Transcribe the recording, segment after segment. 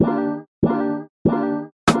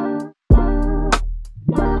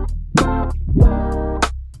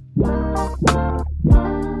What's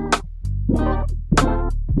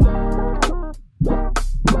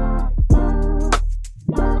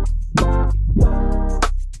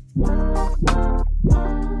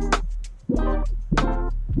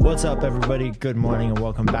up, everybody? Good morning and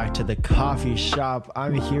welcome back to the coffee shop.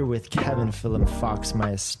 I'm here with Kevin Phillip Fox,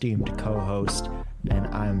 my esteemed co-host, and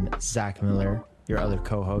I'm Zach Miller, your other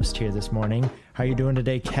co-host here this morning. How you doing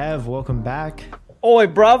today, Kev? Welcome back. Oi,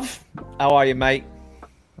 bruv. How are you, mate?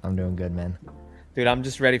 I'm doing good, man. Dude, I'm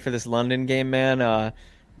just ready for this London game, man.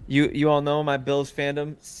 You all know my Bills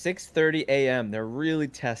fandom. 6:30 a.m. They're really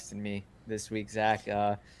testing me this week, Zach.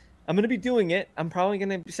 I'm going to be doing it. I'm probably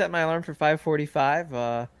going to set my alarm for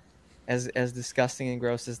 5:45. As disgusting and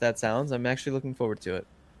gross as that sounds, I'm actually looking forward to it.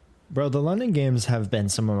 Bro, the London games have been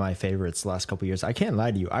some of my favorites the last couple of years. I can't lie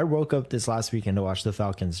to you. I woke up this last weekend to watch the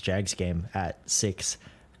Falcons-Jags game at 6.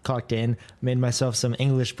 Clocked in, made myself some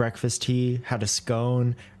English breakfast tea, had a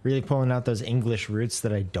scone, really pulling out those English roots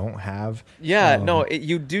that I don't have. Yeah,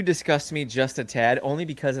 you do disgust me just a tad, only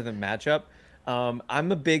because of the matchup.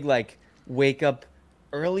 I'm a big, wake up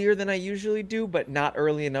earlier than I usually do, but not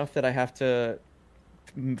early enough that I have to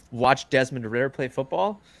watch Desmond Ridder play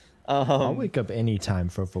football. I'll wake up any time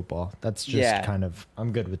for football. That's just kind of,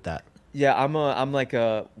 I'm good with that. Yeah, I'm like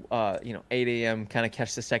a 8 a.m. kind of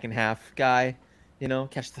catch the second half guy,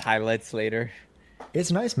 catch the highlights later.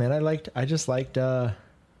 It's nice, man. I just liked I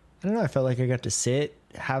don't know, I felt like I got to sit,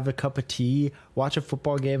 have a cup of tea, watch a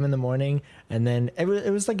football game in the morning, and then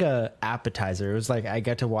it was like a appetizer. It was like I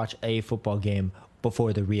got to watch a football game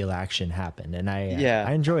before the real action happened, and I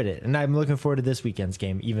enjoyed it, and I'm looking forward to this weekend's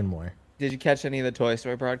game even more. Did you catch any of the Toy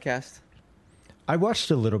Story broadcast? I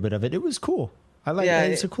watched a little bit of it. It was cool. I like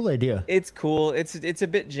it. It's a cool idea. It's cool. It's a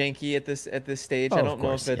bit janky at this stage. I don't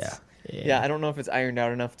know if it's I don't know if it's ironed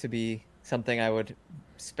out enough to be something I would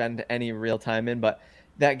spend any real time in, but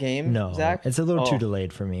that game, no, Zach, it's a little too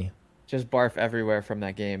delayed for me. Just barf everywhere from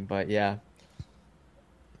that game, but yeah,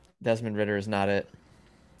 Desmond Ridder is not it.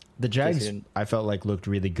 The Jags, I felt like, looked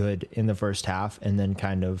really good in the first half and then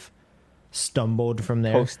kind of stumbled from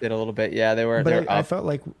there. Posted a little bit. Yeah, they were. But I felt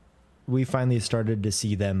like we finally started to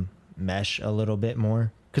see them mesh a little bit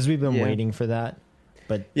more because we've been waiting for that.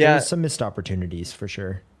 But there was some missed opportunities for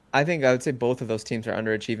sure. I would say both of those teams are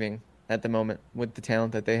underachieving at the moment with the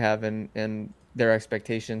talent that they have and their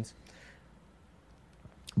expectations.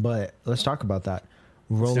 But let's talk about that.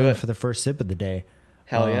 Rolling for the first sip of the day.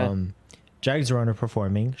 Hell yeah. Jags are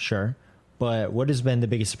underperforming, sure. But what has been the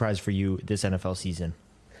biggest surprise for you this NFL season?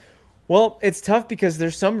 Well, it's tough because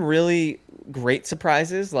there's some really great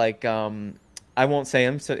surprises. Like, I won't say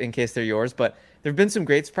them so in case they're yours, but there have been some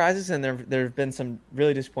great surprises and there have been some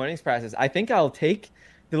really disappointing surprises. I think I'll take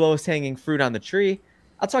the lowest hanging fruit on the tree.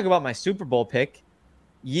 I'll talk about my Super Bowl pick.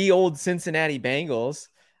 Ye old Cincinnati Bengals.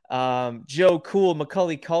 Joe Cool,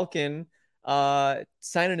 Macaulay Culkin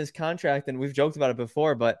signing his contract, and we've joked about it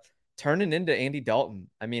before, but turning into Andy Dalton.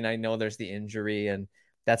 I mean, I know there's the injury, and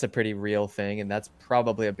that's a pretty real thing, and that's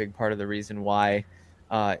probably a big part of the reason why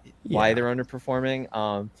they're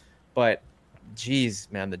underperforming. But geez,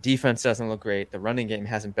 man, the defense doesn't look great. The running game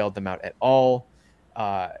hasn't bailed them out at all.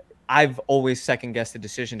 I've always second-guessed the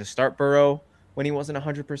decision to start Burrow when he wasn't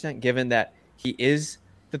 100%, given that he is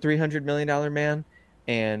the $300 million man.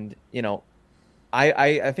 And,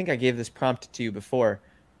 I think I gave this prompt to you before,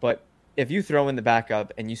 but if you throw in the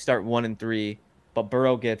backup and you start 1-3, but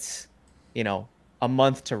Burrow gets, a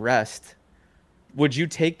month to rest, would you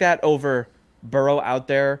take that over Burrow out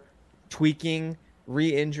there tweaking,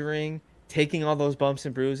 re-injuring, taking all those bumps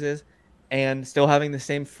and bruises, and still having the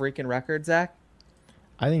same freaking record, Zach?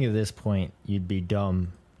 I think at this point you'd be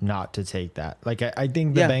dumb not to take that. Like I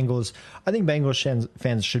think Bengals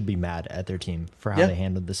fans should be mad at their team for how they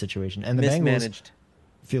handled the situation, and the Bengals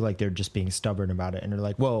feel like they're just being stubborn about it, and they're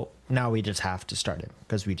like, well, now we just have to start him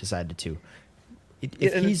because we decided to.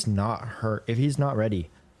 If he's not hurt, if he's not ready,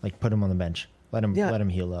 put him on the bench. Let him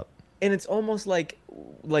heal up. And it's almost like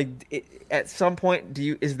at some point,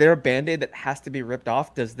 is there a Band-Aid that has to be ripped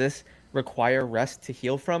off? Does this require rest to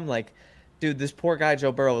heal from? Dude, this poor guy,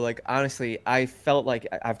 Joe Burrow, honestly, I felt like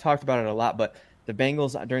I've talked about it a lot, but the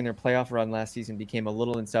Bengals during their playoff run last season became a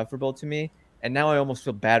little insufferable to me. And now I almost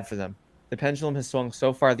feel bad for them. The pendulum has swung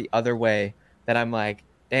so far the other way that I'm like,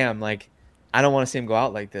 damn, I don't want to see them go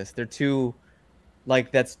out like this. They're too,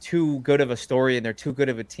 that's too good of a story, and they're too good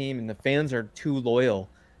of a team, and the fans are too loyal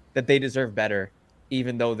that they deserve better,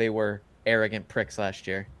 even though they were arrogant pricks last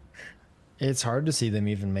year. It's hard to see them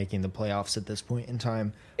even making the playoffs at this point in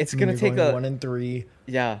time. It's going to take 1-3.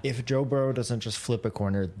 Yeah. If Joe Burrow doesn't just flip a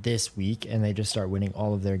corner this week and they just start winning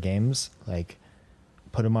all of their games,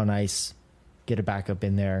 put him on ice, get a backup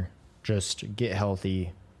in there, just get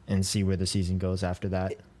healthy and see where the season goes after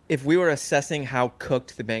that. If we were assessing how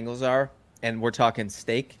cooked the Bengals are, and we're talking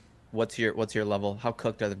steak, what's your level? How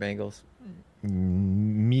cooked are the Bengals?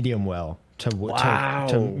 Medium well to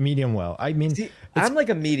medium well. I mean, see, I'm like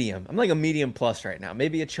a medium. I'm like a medium plus right now.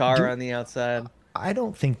 Maybe a char on the outside. I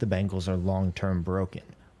don't think the Bengals are long-term broken,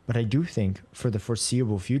 but I do think for the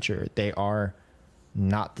foreseeable future, they are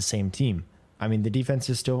not the same team. I mean, the defense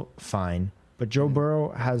is still fine, but Joe Burrow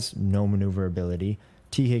has no maneuverability.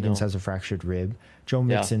 T. Higgins has a fractured rib. Joe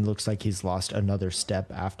Mixon looks like he's lost another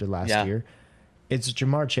step after last year. It's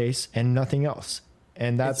Jamar Chase and nothing else.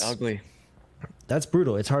 And that's ugly. That's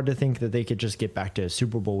brutal. It's hard to think that they could just get back to a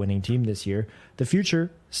Super Bowl winning team this year. The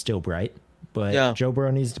future, still bright, but Joe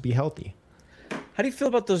Burrow needs to be healthy. How do you feel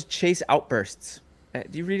about those Chase outbursts?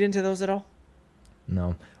 Do you read into those at all?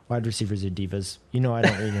 No. Wide receivers are divas. You know I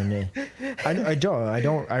don't read into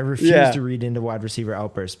I refuse to read into wide receiver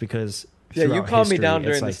outbursts because you calmed me down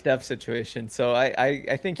during the Steph situation. So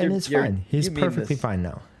I think you're... And it's fine. He's perfectly fine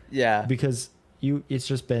now. Yeah. Because it's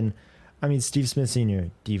just been... I mean, Steve Smith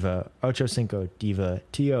Sr., diva. Ocho Cinco, diva.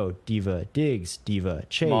 T.O., diva. Diggs, diva.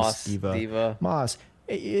 Chase, Moss, diva. Moss.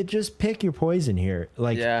 Just pick your poison here.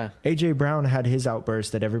 Like, A.J. Brown had his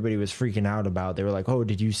outburst that everybody was freaking out about. They were like, oh,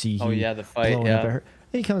 did you see the fight, blowing up at her?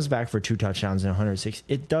 He comes back for 2 touchdowns and 106.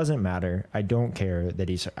 It doesn't matter. I don't care that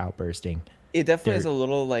he's outbursting. It definitely is a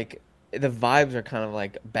little like the vibes are kind of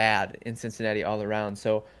like bad in Cincinnati all around.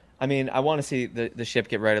 So, I mean, I want to see the ship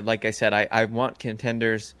get righted. Like I said, I want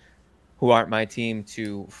contenders who aren't my team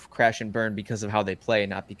to crash and burn because of how they play,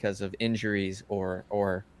 not because of injuries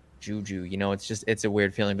or juju. You know, it's a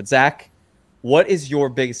weird feeling. But Zach, what is your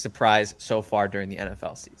biggest surprise so far during the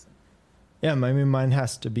NFL season? Yeah, I mean, mine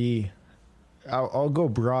has to be... I'll go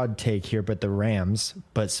broad take here, but the Rams,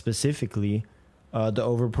 but specifically the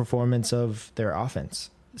overperformance of their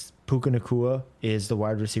offense. Puka Nacua is the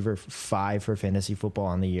wide receiver 5 for fantasy football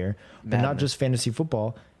on the year, but not just fantasy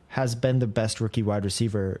football, has been the best rookie wide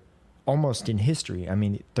receiver almost in history. I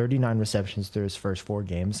mean, 39 receptions through his first 4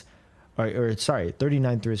 games, or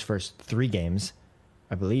 39 through his first 3 games,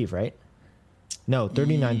 I believe, right? No,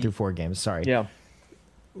 39 through 4 games. Sorry. Yeah.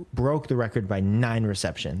 Broke the record by 9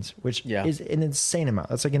 receptions, which is an insane amount.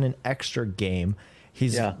 That's like in an extra game.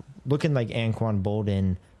 He's looking like Anquan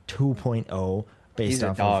Bolden 2.0 based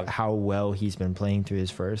off of how well he's been playing through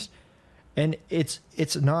his first. And it's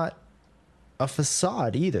not a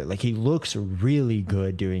facade either. Like, he looks really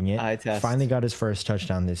good doing it. Finally got his first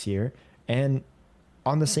touchdown this year. And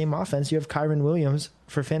on the same offense, you have Kyren Williams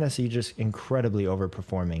for fantasy just incredibly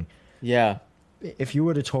overperforming. Yeah. If you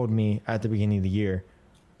would have told me at the beginning of the year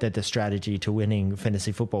that the strategy to winning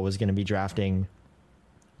fantasy football was going to be drafting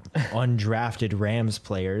undrafted Rams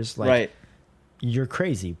players, you're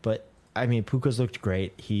crazy. But I mean, Puka's looked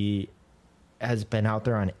great. He has been out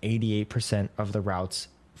there on 88% of the routes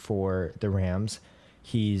for the Rams.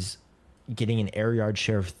 He's getting an air yard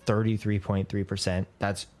share of 33.3%.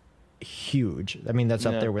 That's huge. I mean, that's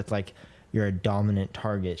up there with like you're a dominant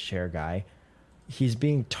target share guy. He's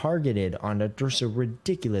being targeted on just a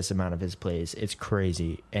ridiculous amount of his plays. It's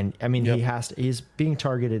crazy. And I mean, he's being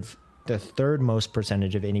targeted the 3rd most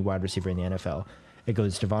percentage of any wide receiver in the NFL. It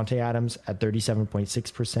goes Devontae Adams at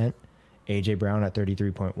 37.6%, A.J. Brown at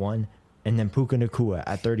 33.1%, and then Puka Nacua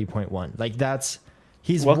at 30.1%. Like,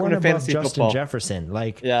 he's one above Justin Jefferson.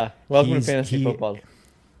 Like, welcome to fantasy football.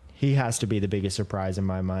 He has to be the biggest surprise in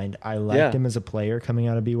my mind. I liked him as a player coming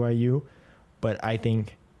out of BYU, but I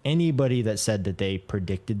think anybody that said that they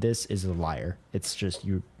predicted this is a liar. It's just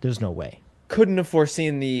there's no way. Couldn't have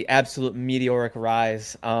foreseen the absolute meteoric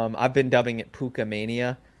rise. I've been dubbing it Puka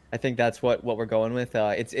Mania. I think that's what we're going with.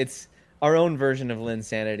 It's our own version of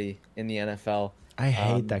Linsanity in the NFL. I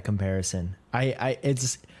hate that comparison.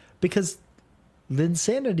 It's because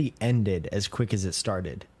Linsanity ended as quick as it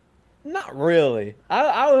started. Not really.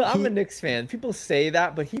 I'm a Knicks fan. People say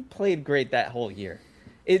that, but he played great that whole year.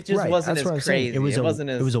 It just wasn't as crazy. It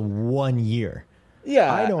was a 1 year.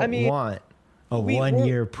 Yeah, I don't want a 1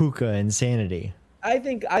 year Puka insanity. I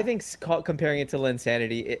think comparing it to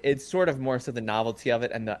Linsanity, it's sort of more so the novelty of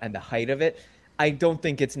it and the height of it. I don't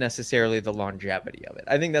think it's necessarily the longevity of it.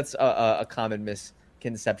 I think that's a common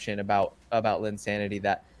misconception about Linsanity,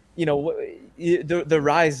 that the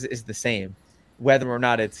rise is the same. Whether or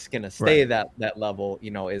not it's going to stay that level,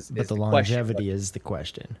 is the longevity is the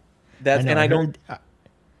question. I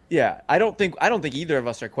don't think either of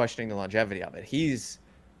us are questioning the longevity of it. He's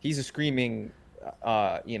a screaming,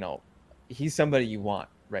 he's somebody you want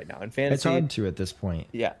right now in fantasy. It's hard to at this point.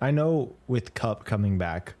 Yeah, I know with Kupp coming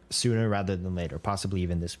back sooner rather than later, possibly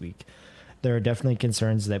even this week, there are definitely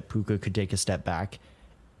concerns that Puka could take a step back.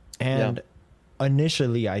 And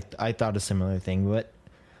initially, I thought a similar thing, but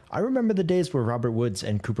I remember the days where Robert Woods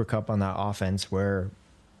and Cooper Kupp on that offense were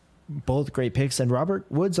both great picks, and Robert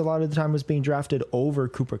Woods a lot of the time was being drafted over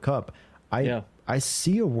Cooper Kupp. I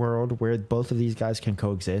see a world where both of these guys can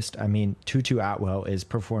coexist. I mean, Tutu Atwell is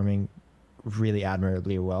performing really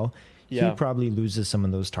admirably well. He probably loses some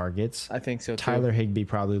of those targets. I think so too. Tyler Higbee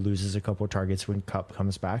probably loses a couple targets when Kupp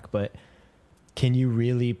comes back, but can you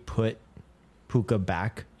really put Puka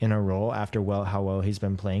back in a role after how well he's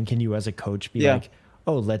been playing? Can you as a coach be like,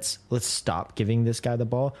 oh, let's stop giving this guy the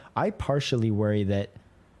ball? I partially worry that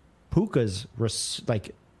Puka's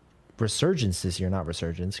resurgence this year, not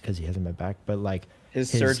resurgence because he hasn't been back, but like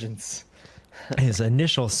his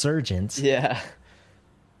initial surgence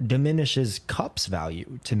diminishes Kupp's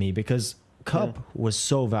value to me, because Kupp was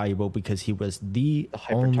so valuable because he was the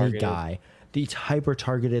only guy, the hyper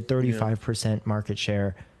targeted 35% market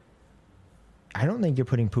share. I don't think you're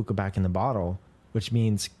putting Puka back in the bottle, which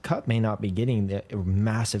means Kupp may not be getting the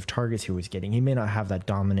massive targets he was getting. He may not have that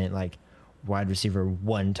dominant like wide receiver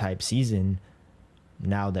 1 type season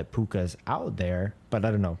now that Puka's out there, but I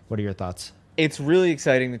don't know. What are your thoughts? It's really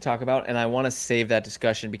exciting to talk about, and I want to save that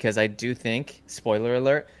discussion because I do think, spoiler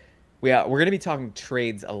alert, we're going to be talking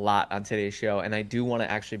trades a lot on today's show, and I do want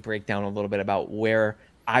to actually break down a little bit about where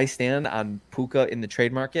I stand on Puka in the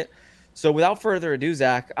trade market. So without further ado,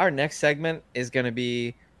 Zach, our next segment is going to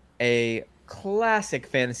be a classic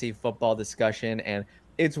fantasy football discussion, and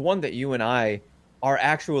it's one that you and I are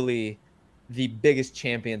actually the biggest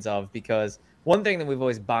champions of, because one thing that we've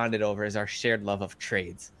always bonded over is our shared love of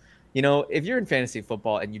trades. You know, if you're in fantasy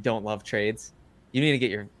football and you don't love trades, you need to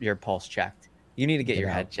get your pulse checked. You need to get your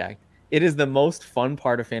head checked. It is the most fun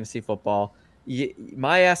part of fantasy football.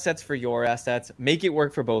 My assets for your assets. Make it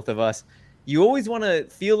work for both of us. You always want to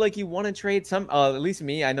feel like you want to trade some. At least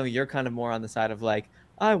me, I know you're kind of more on the side of like,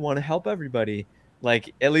 I want to help everybody.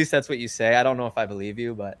 Like, at least that's what you say. I don't know if I believe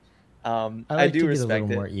you, but I do respect a little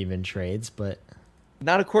more even trades, but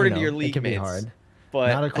not according to your league mates. It can be hard. But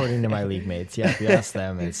not according to my league mates. Yeah, if you ask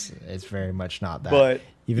them, it's very much not that. But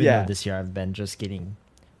even though this year I've been just getting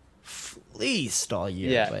fleeced all year.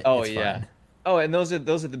 Yeah. But it's fine. Oh, and those are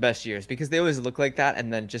the best years because they always look like that,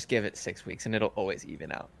 and then just give it 6 weeks and it'll always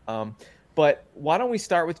even out. But why don't we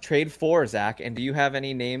start with trade for, Zach? And do you have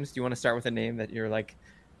any names? Do you want to start with a name that you're like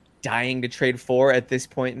dying to trade for at this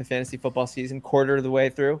point in the fantasy football season, quarter of the way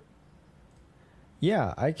through?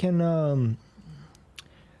 Yeah, I can.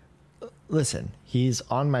 Listen, he's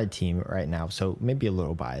on my team right now, so maybe a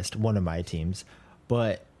little biased, one of my teams,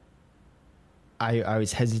 but I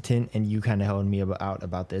was hesitant, and you kind of held me out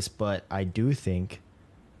about this, but I do think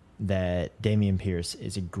that Dameon Pierce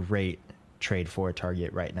is a great trade for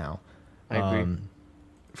target right now. I agree.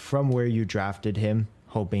 From where you drafted him,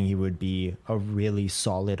 hoping he would be a really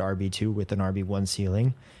solid RB2 with an RB1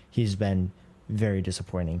 ceiling, he's been very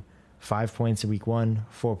disappointing. 5 points in week 1,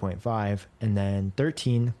 4.5, and then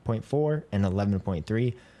 13.4 and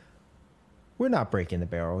 11.3. We're not breaking the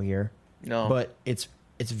barrel here. No. But it's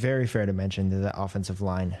very fair to mention that the offensive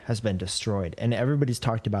line has been destroyed. And everybody's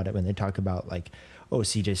talked about it when they talk about like, oh,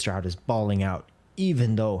 CJ Stroud is balling out,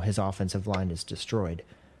 even though his offensive line is destroyed.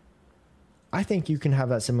 I think you can have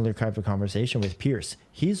that similar type of conversation with Pierce.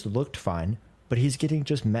 He's looked fine, but he's getting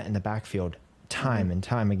just met in the backfield time and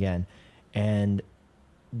time again. And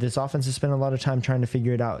this offense has spent a lot of time trying to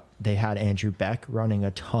figure it out. They had Andrew Beck running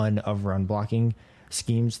a ton of run blocking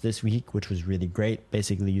schemes this week, which was really great,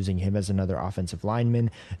 basically using him as another offensive lineman.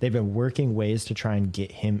 They've been working ways to try and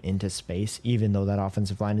get him into space, even though that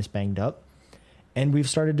offensive line is banged up. And we've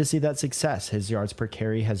started to see that success. His yards per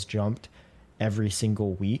carry has jumped every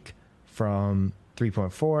single week from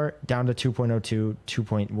 3.4 down to 2.02,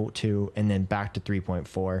 2.2, and then back to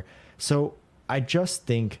 3.4. So I just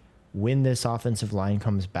think when this offensive line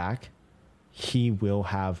comes back, he will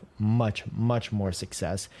have much, much more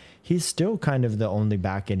success. He's still kind of the only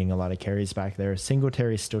back getting a lot of carries back there.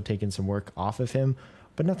 Singletary's still taking some work off of him,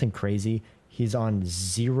 but nothing crazy. He's on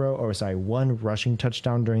 1 rushing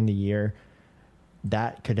touchdown during the year.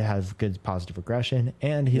 That could have good positive regression.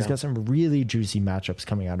 And he's got some really juicy matchups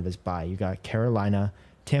coming out of his bye. You got Carolina,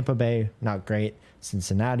 Tampa Bay, not great.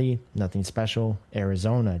 Cincinnati, nothing special.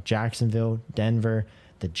 Arizona, Jacksonville, Denver,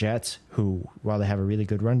 the Jets, who, while they have a really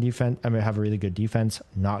good have a really good defense,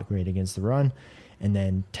 not great against the run. And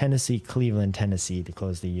then Tennessee, Cleveland, Tennessee to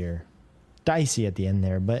close the year. Dicey at the end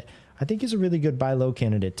there, but I think he's a really good buy low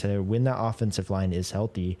candidate to when that offensive line is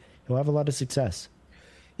healthy. He'll have a lot of success.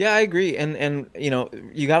 Yeah, I agree. And you know,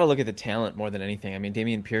 you got to look at the talent more than anything. I mean,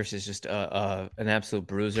 Dameon Pierce is just an absolute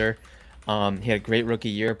bruiser. He had a great rookie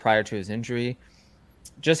year prior to his injury.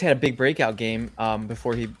 just had a big breakout game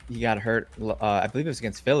before he got hurt. I believe it was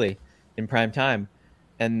against Philly in prime time,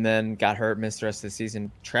 and then got hurt, missed the rest of the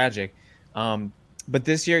season. Tragic. But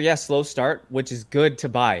this year, yeah, slow start, which is good to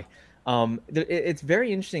buy. It's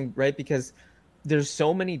very interesting, right? Because there's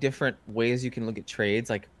so many different ways you can look at trades.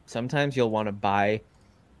 Like sometimes you'll want to buy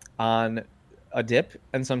on a dip,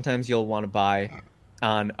 and sometimes you'll want to buy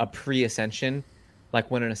on a pre-ascension, like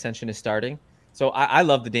when an ascension is starting. So I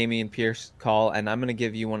love the Dameon Pierce call, and I'm going to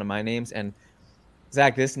give you one of my names. And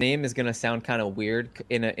Zach, this name is going to sound kind of weird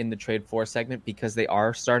in the trade for segment because they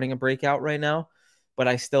are starting a breakout right now. But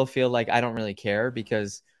I still feel like I don't really care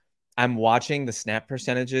because I'm watching the snap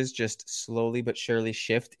percentages just slowly but surely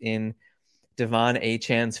shift in Devon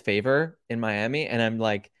Achan's favor in Miami. And I'm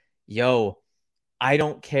like, yo, I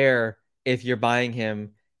don't care if you're buying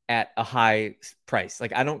him at a high price.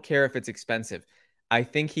 Like, I don't care if it's expensive. I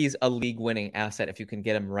think he's a league-winning asset if you can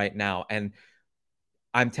get him right now. And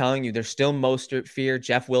I'm telling you, there's still Mostert fear.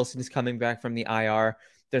 Jeff Wilson is coming back from the IR.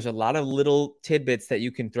 There's a lot of little tidbits that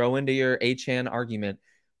you can throw into your Achan argument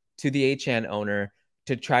to the Achan owner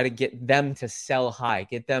to try to get them to sell high,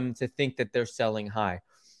 get them to think that they're selling high.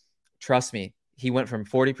 Trust me, he went from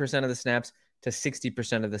 40% of the snaps to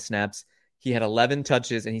 60% of the snaps. He had 11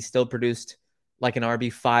 touches, and he still produced like an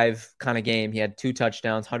RB5 kind of game. He had 2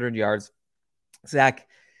 touchdowns, 100 yards. Zach,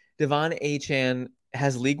 Devon Achan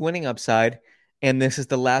has league-winning upside, and this is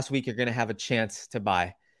the last week you're going to have a chance to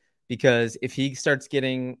buy. Because if he starts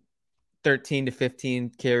getting 13 to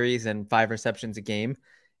 15 carries and 5 receptions a game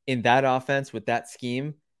in that offense with that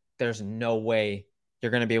scheme, there's no way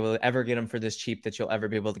you're going to be able to ever get him for this cheap that you'll ever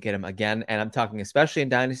be able to get him again. And I'm talking especially in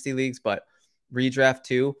dynasty leagues, but redraft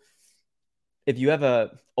too. If you have an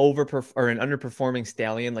underperforming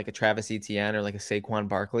stallion like a Travis Etienne or like a Saquon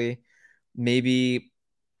Barkley, maybe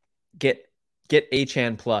get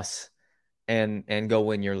Achan plus and go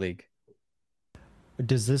win your league.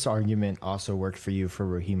 Does this argument also work for you for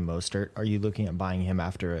Raheem Mostert? Are you looking at buying him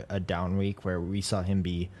after a down week where we saw him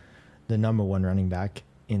be the number 1 running back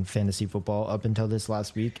in fantasy football up until this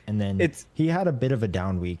last week? And then he had a bit of a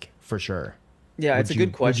down week for sure. Yeah, it's a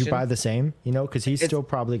good question. Would you buy the same? Because he's still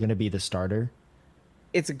probably going to be the starter.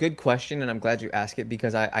 It's a good question, and I'm glad you asked it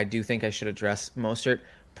because I do think I should address Mostert.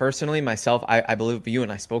 Personally, myself, I believe you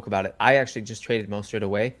and I spoke about it. I actually just traded Mostert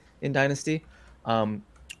away in Dynasty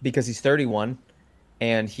because he's 31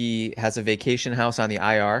 and he has a vacation house on the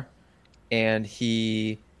IR, and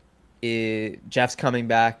Jeff's coming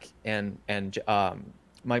back, and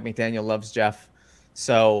Mike McDaniel loves Jeff.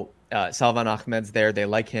 So Salvan Ahmed's there. They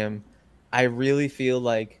like him. I really feel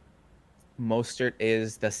like Mostert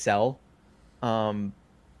is the sell.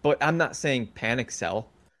 But I'm not saying panic sell.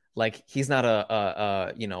 Like, he's not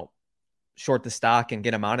a short the stock and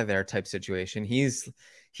get him out of there type situation. He's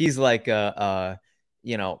like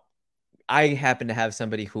I happen to have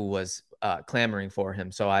somebody who was clamoring for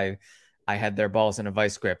him, so I had their balls in a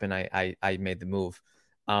vice grip, and I made the move.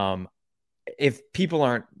 If people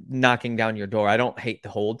aren't knocking down your door, I don't hate the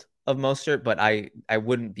hold of Mostert, but I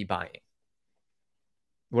wouldn't be buying.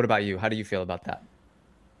 What about you? How do you feel about that?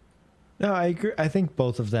 No, I agree. I think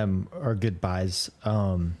both of them are good buys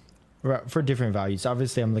for different values.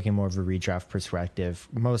 Obviously, I'm looking more of a redraft perspective.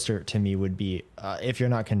 Mostert to me would be, if you're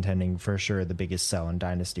not contending, for sure the biggest sell in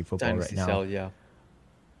dynasty football right now. Sell, yeah.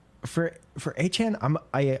 For Achan,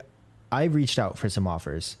 I reached out for some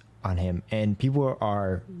offers on him, and people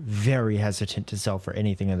are very hesitant to sell for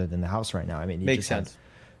anything other than the house right now. I mean, he Makes just sense. had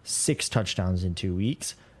 6 touchdowns in 2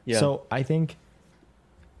 weeks. Yeah. So I think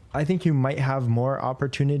you might have more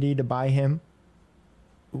opportunity to buy him,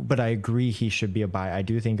 but I agree he should be a buy. I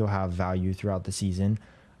do think he'll have value throughout the season.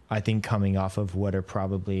 I think coming off of what are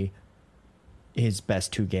probably his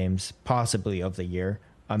best 2 games, possibly of the year.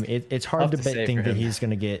 It's hard to think that he's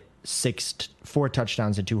going to get 4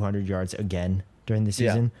 touchdowns and 200 yards again during the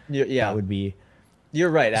season. Yeah. That would be. You're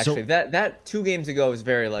right. Actually, that 2 games ago is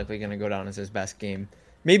very likely going to go down as his best game,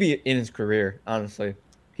 maybe in his career. Honestly.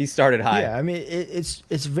 He started high. Yeah, I mean, it's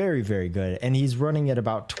very, very good. And he's running at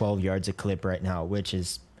about 12 yards a clip right now, which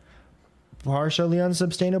is partially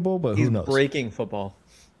unsustainable, but who knows? He's breaking football.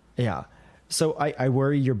 Yeah. So I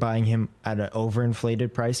worry you're buying him at an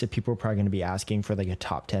overinflated price. If people are probably going to be asking for like a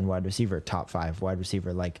top 10 wide receiver, top 5 wide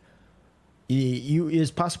receiver, like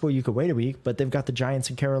it's possible you could wait a week, but they've got the Giants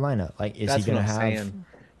in Carolina. Like, is he going to have a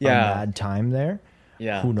bad time there?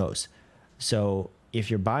 Yeah. Who knows? So if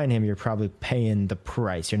you're buying him, you're probably paying the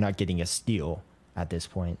price. You're not getting a steal at this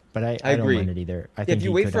point. But I don't agree. mind it either. I think he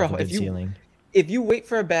could have a good ceiling. If you wait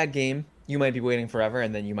for a bad game, you might be waiting forever,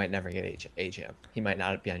 and then you might never get Achan. He might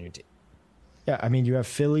not be on your team. Yeah, I mean, you have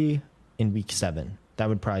Philly in week 7. That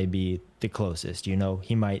would probably be the closest.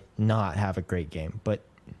 He might not have a great game, but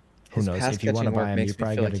who knows? If you want to buy him, you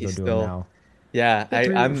probably got to go do him now. Yeah,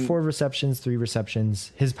 I'm 4 receptions, 3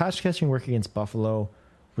 receptions. His pass catching work against Buffalo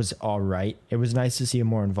was all right. It was nice to see him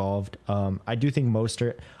more involved. I do think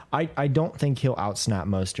Mostert. I don't think he'll outsnap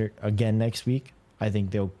Mostert again next week. I think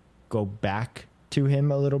they'll go back to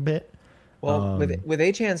him a little bit. Well, with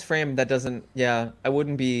Achane's frame, that doesn't. Yeah, I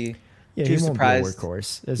wouldn't be too surprised. He won't be a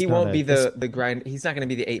workhorse. He won't be the grind. He's not going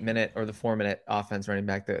to be the 8-minute or the 4-minute offense running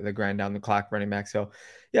back, the grind down the clock running back. So,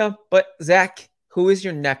 yeah. But Zach, who is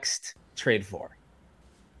your next trade for?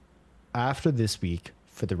 After this week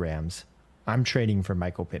for the Rams, I'm trading for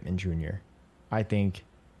Michael Pittman Jr. I think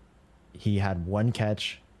he had 1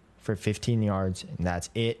 catch for 15 yards, and that's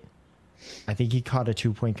it. I think he caught a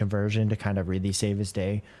 2-point conversion to kind of really save his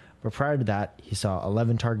day. But prior to that, he saw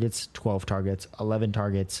 11 targets, 12 targets, 11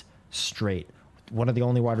 targets straight. One of the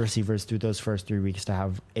only wide receivers through those first 3 weeks to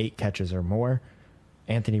have 8 catches or more.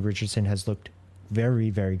 Anthony Richardson has looked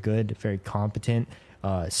very, very good, very competent.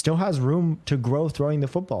 Still has room to grow throwing the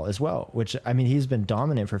football as well, which, I mean, he's been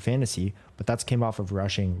dominant for fantasy, but that's came off of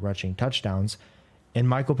rushing touchdowns. And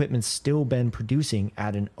Michael Pittman's still been producing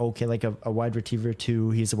at an okay, like a wide receiver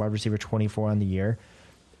 2. He's a wide receiver 24 on the year.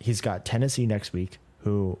 He's got Tennessee next week,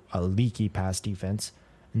 who a leaky pass defense,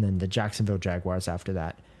 and then the Jacksonville Jaguars after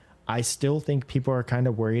that. I still think people are kind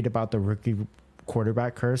of worried about the rookie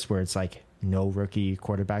quarterback curse, where it's like no rookie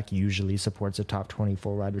quarterback usually supports a top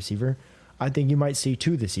 24 wide receiver. I think you might see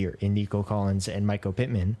 2 this year in Nico Collins and Michael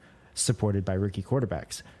Pittman supported by rookie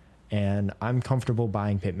quarterbacks. And I'm comfortable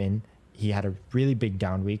buying Pittman. He had a really big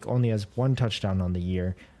down week, only has 1 touchdown on the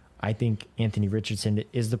year. I think Anthony Richardson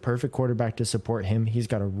is the perfect quarterback to support him. He's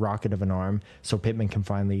got a rocket of an arm, so Pittman can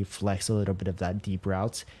finally flex a little bit of that deep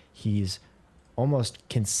routes. He's almost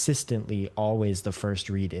consistently always the first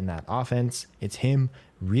read in that offense. It's him.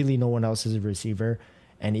 Really no one else is a receiver.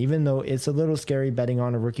 And even though it's a little scary betting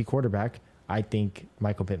on a rookie quarterback, I think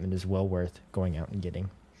Michael Pittman is well worth going out and getting.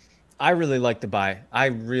 I really like the buy. I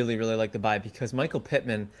really, really like the buy because Michael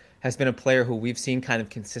Pittman has been a player who we've seen kind of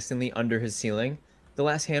consistently under his ceiling the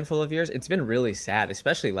last handful of years. It's been really sad,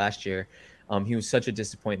 especially last year. He was such a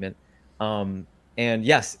disappointment. And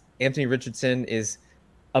yes, Anthony Richardson is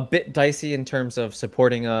a bit dicey in terms of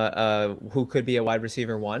supporting who could be a wide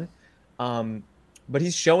receiver 1. But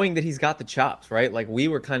he's showing that he's got the chops, right? Like we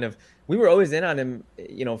were always in on him,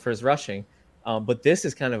 for his rushing. But this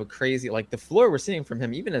is kind of a crazy, like the floor we're seeing from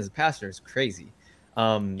him, even as a passer, is crazy.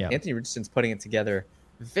 Anthony Richardson's putting it together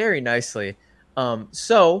very nicely.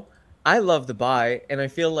 So I love the buy, and I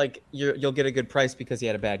feel like you'll get a good price because he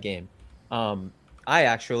had a bad game. I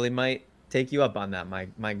actually might take you up on that,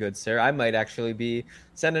 my good sir. I might actually be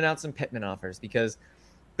sending out some Pittman offers because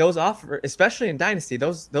those offers, especially in Dynasty,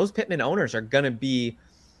 those Pittman owners are going to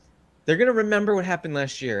remember what happened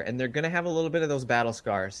last year, and they're going to have a little bit of those battle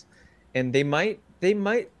scars, and they might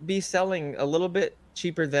be selling a little bit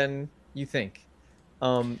cheaper than you think.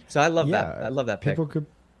 So I love that. I love that pick. People could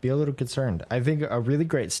be a little concerned. I think a really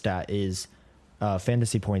great stat is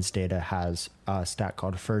Fantasy Points Data has a stat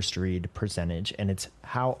called first read percentage, and it's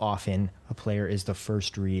how often a player is the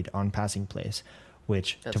first read on passing plays,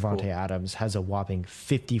 which Davante Adams has a whopping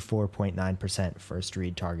 54.9% first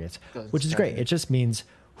read targets, which is great. It just means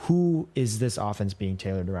who is this offense being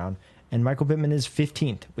tailored around? And Michael Pittman is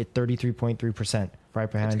 15th with 33.3%,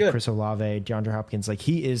 right behind Chris Olave, DeAndre Hopkins. Like,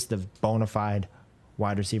 he is the bona fide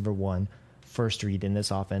wide receiver 1 first read in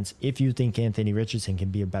this offense. If you think Anthony Richardson can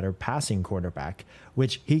be a better passing quarterback,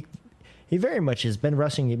 which he very much has been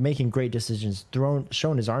rushing, making great decisions,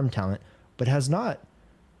 shown his arm talent, but has not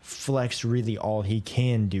flexed really all he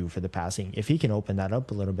can do for the passing. If he can open that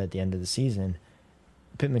up a little bit at the end of the season,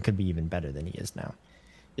 Pittman could be even better than he is now.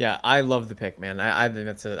 Yeah, I love the pick, man. I think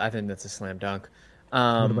that's a slam dunk.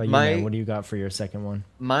 What about you, man? What do you got for your second one?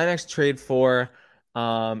 My next trade for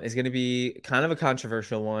is going to be kind of a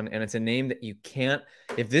controversial one, and it's a name that you can't.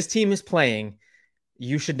 If this team is playing,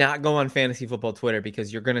 you should not go on fantasy football Twitter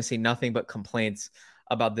because you're going to see nothing but complaints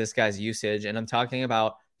about this guy's usage. And I'm talking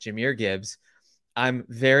about Jahmyr Gibbs. I'm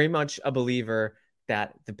very much a believer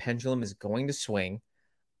that the pendulum is going to swing.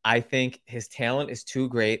 I think his talent is too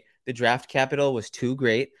great. The draft capital was too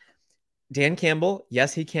great. Dan Campbell,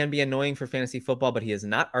 yes, he can be annoying for fantasy football, but he is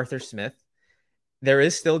not Arthur Smith. There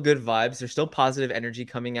is still good vibes. There's still positive energy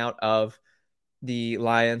coming out of the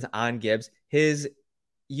Lions on Gibbs. His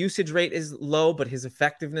usage rate is low, but his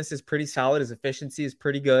effectiveness is pretty solid. His efficiency is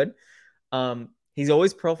pretty good. He's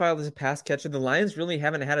always profiled as a pass catcher. The Lions really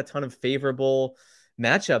haven't had a ton of favorable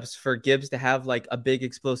matchups for Gibbs to have like a big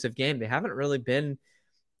explosive game. They haven't really been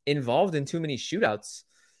involved in too many shootouts.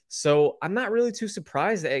 So I'm not really too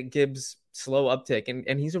surprised at Gibbs' slow uptick,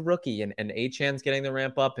 and he's a rookie, and Achane's getting the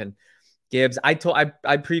ramp up, and Gibbs. I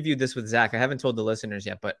previewed this with Zach. I haven't told the listeners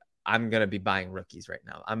yet, but I'm gonna be buying rookies right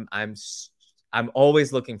now. I'm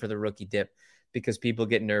always looking for the rookie dip because people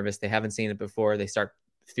get nervous. They haven't seen it before. They start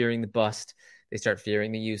fearing the bust. They start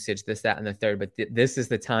fearing the usage, this, that, and the third. But this is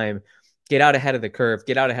the time. Get out ahead of the curve.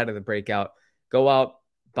 Get out ahead of the breakout. Go out,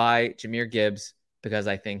 buy Jahmyr Gibbs, because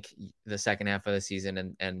I think the second half of the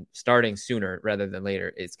season and starting sooner rather than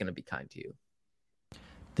later, it's going to be kind to you.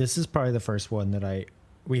 This is probably the first one that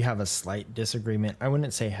we have a slight disagreement. I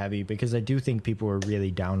wouldn't say heavy, because I do think people were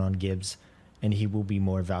really down on Gibbs and he will be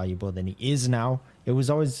more valuable than he is now. It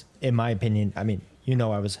was always, in my opinion, I mean,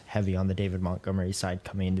 I was heavy on the David Montgomery side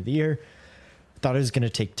coming into the year. Thought it was going to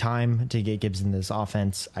take time to get Gibbs in this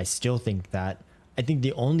offense. I still think that. I think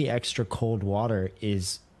the only extra cold water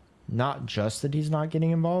is not just that he's not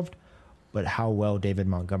getting involved, but how well David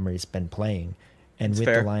Montgomery's been playing. And with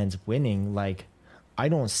the Lions winning, I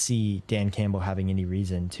don't see Dan Campbell having any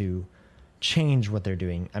reason to change what they're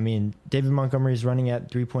doing. I mean, David Montgomery's running at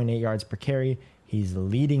 3.8 yards per carry. He's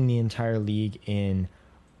leading the entire league in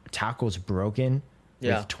tackles broken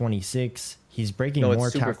with 26. He's breaking more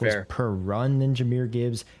tackles per run than Jahmyr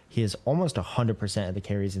Gibbs. He has almost 100% of the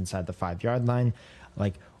carries inside the 5-yard line.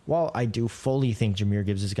 While I do fully think Jahmyr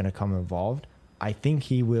Gibbs is going to come involved, I think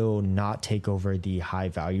he will not take over the high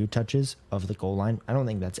value touches of the goal line. I don't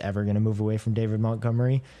think that's ever going to move away from David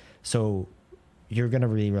Montgomery. So you're going to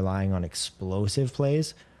be relying on explosive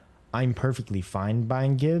plays. I'm perfectly fine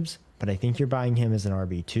buying Gibbs, but I think you're buying him as an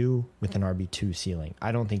RB2 with an RB2 ceiling.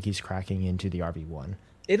 I don't think he's cracking into the RB1.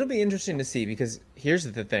 It'll be interesting to see, because here's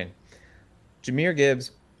the thing. Jahmyr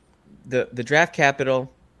Gibbs, the draft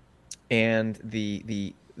capital and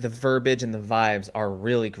the verbiage and the vibes are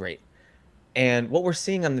really great. And what we're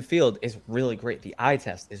seeing on the field is really great. The eye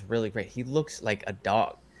test is really great. He looks like a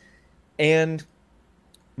dog. And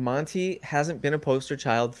Monty hasn't been a poster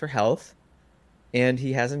child for health, and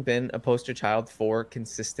he hasn't been a poster child for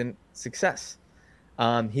consistent success.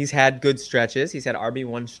 He's had good stretches. He's had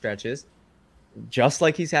RB1 stretches, just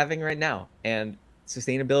like he's having right now. And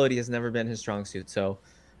sustainability has never been his strong suit. So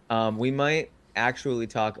we might actually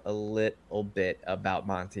talk a little bit about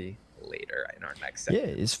Monty later in our next segment.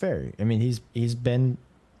 Yeah, it's fair. I mean, he's been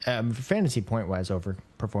fantasy point wise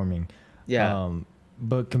overperforming. Yeah.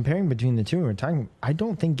 But comparing between the two, we're talking, I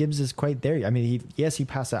don't think Gibbs is quite there. I mean, he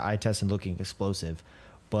passed that eye test and looking explosive,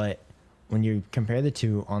 but when you compare the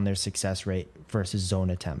two on their success rate versus zone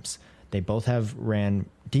attempts, they both have ran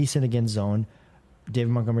decent against zone.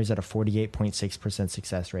 David Montgomery's at a 48.6%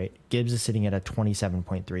 success rate. Gibbs is sitting at a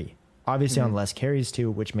 27.3. Obviously on less carries too,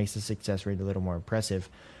 which makes the success rate a little more impressive.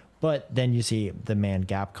 But then you see the man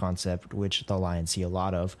gap concept, which the Lions see a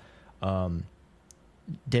lot of.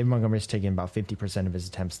 David Montgomery's taking about 50% of his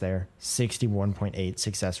attempts there, 61.8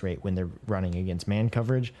 success rate when they're running against man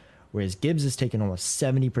coverage, whereas Gibbs is taking almost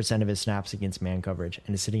 70% of his snaps against man coverage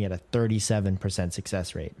and is sitting at a 37%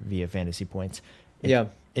 success rate via fantasy points.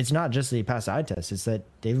 It's not just that he passed the eye test, it's that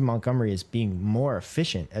David Montgomery is being more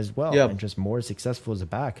efficient as well and just more successful as a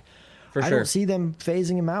back. I don't see them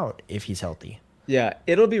phasing him out if he's healthy. Yeah,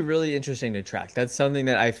 it'll be really interesting to track. That's something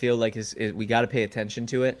that I feel like is we got to pay attention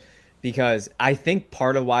to it, because I think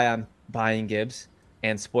part of why I'm buying Gibbs,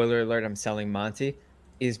 and spoiler alert, I'm selling Monty,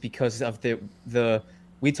 is because of the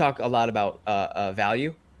we talk a lot about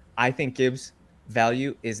value. I think Gibbs'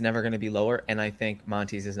 value is never going to be lower, and I think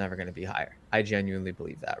Monty's is never going to be higher. I genuinely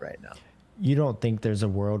believe that right now. You don't think there's a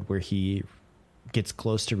world where he gets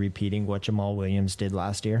close to repeating what Jamal Williams did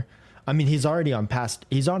last year? I mean, he's on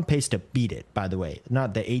pace to beat it, by the way.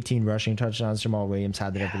 Not the 18 rushing touchdowns Jamal Williams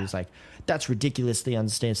had that everybody's like, that's ridiculously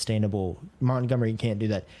unsustainable. Montgomery can't do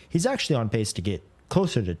that. He's actually on pace to get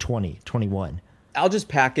closer to 20, 21. I'll just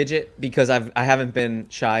package it because I haven't been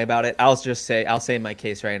shy about it. I'll say my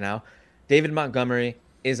case right now. David Montgomery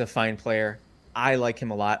is a fine player. I like him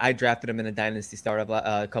a lot. I drafted him in a dynasty startup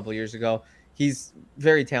a couple years ago. He's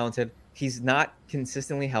very talented. He's not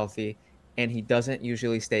consistently healthy, and he doesn't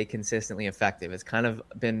usually stay consistently effective. It's kind of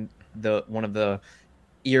been one of the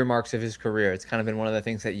earmarks of his career. It's kind of been one of the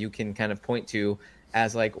things that you can kind of point to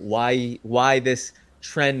as like why this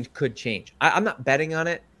trend could change. I'm not betting on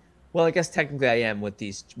it. Well, I guess technically I am with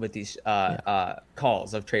these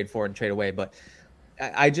calls of trade for and trade away, but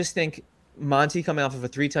I just think Monty coming off of a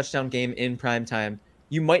 3-touchdown game in prime time,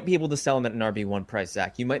 you might be able to sell him at an RB1 price,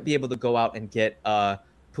 Zach. You might be able to go out and get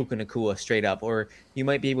Puka Nacua straight up, or you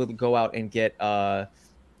might be able to go out and get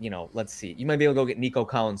let's see, you might be able to go get Nico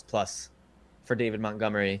Collins plus for David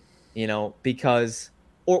Montgomery, because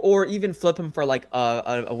or even flip him for like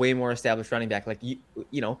a way more established running back. Like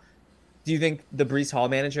you know, do you think the Breece Hall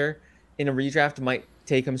manager in a redraft might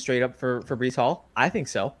take him straight up for Breece Hall? I think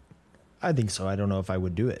so. I think so. I don't know if I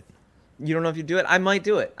would do it. You don't know if you do it? I might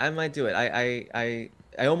do it.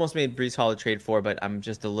 I almost made Breece Hall a trade for, but I'm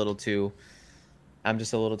just a little too. I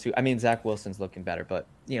mean, Zach Wilson's looking better, but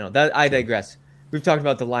you know that I digress. We've talked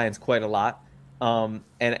about the Lions quite a lot, and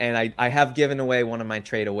I have given away one of my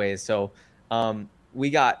tradeaways. So, I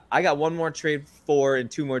got one more trade for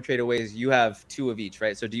and two more tradeaways. You have two of each,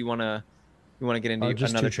 right? So, do you want to get into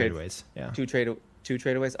another trade? Tradeaways? Yeah, two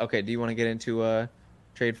tradeaways. Okay. Do you want to get into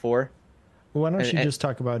trade four? Well, why don't you just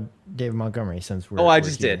talk about David Montgomery since we're. Oh, I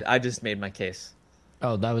just did. I just made my case.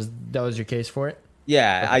 Oh, that was your case for it?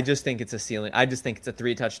 Yeah, okay. I just think it's a ceiling. I just think it's a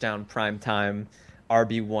 3-touchdown prime time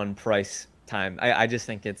RB1 price time. I just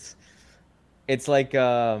think it's like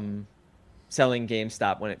selling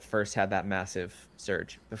GameStop when it first had that massive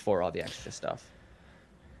surge before all the extra stuff.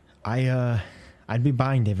 I'd be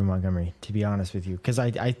buying David Montgomery, to be honest with you, because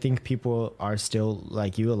I think people are still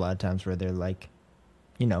like you a lot of times where they're like,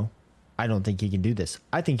 you know, I don't think he can do this.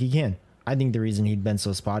 I think he can. I think the reason he'd been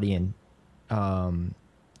so spotty in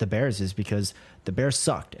the Bears is because the Bears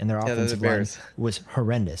sucked and their offensive line was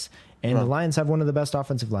horrendous. And the Lions have one of the best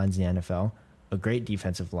offensive lines in the NFL, a great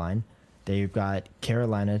defensive line. They've got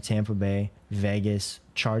Carolina, Tampa Bay, Vegas,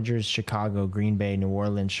 Chargers, Chicago, Green Bay, New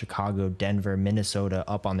Orleans, Chicago, Denver, Minnesota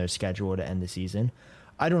up on their schedule to end the season.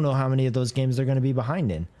 I don't know how many of those games they're going to be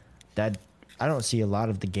behind in. That I don't see a lot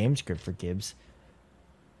of the game script for Gibbs.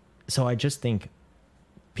 So I just think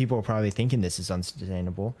people are probably thinking this is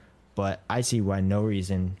unsustainable, but I see why no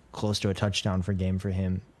reason close to a touchdown per game for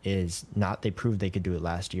him is not. They proved they could do it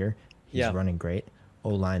last year. He's running great.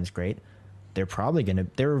 O-line's great. They're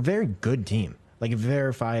a very good team, like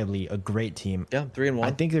verifiably a great team. Yeah, 3-1.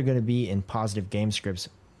 I think they're going to be in positive game scripts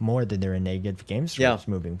more than they're in negative game scripts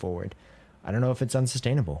moving forward. I don't know if it's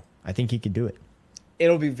unsustainable. I think he could do it.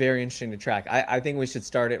 It'll be very interesting to track. I think we should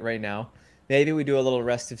start it right now. Maybe we do a little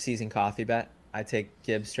rest of season coffee bet. I take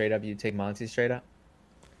Gibbs straight up. You take Monty straight up.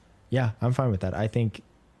 Yeah, I'm fine with that. I think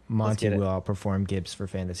Monty will outperform Gibbs for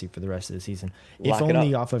fantasy for the rest of the season. If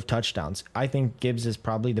only off of touchdowns. I think Gibbs is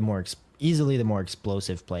probably easily the more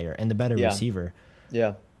explosive player and the better receiver.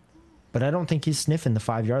 Yeah. But I don't think he's sniffing the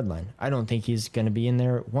 5-yard line. I don't think he's going to be in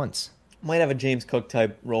there once. Might have a James Cook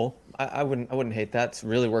type role. I wouldn't hate that. It's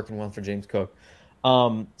really working well for James Cook.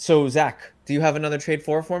 So Zach, do you have another trade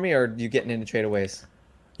for me, or are you getting into tradeaways?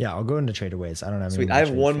 Yeah, I'll go into tradeaways. I don't have. Sweet. I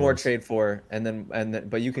have one more trade for, and then,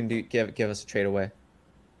 but you can give us a trade away.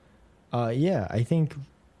 Yeah, I think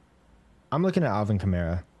I'm looking at Alvin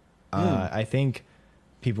Kamara. I think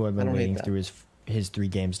people have been waiting through his 3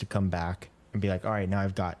 games to come back and be like, all right, now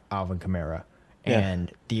I've got Alvin Kamara,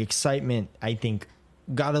 and the excitement I think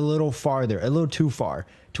got a little too far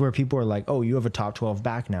to where people are like, oh, you have a top 12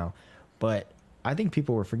 back now, but I think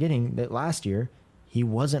people were forgetting that last year he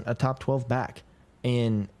wasn't a top 12 back.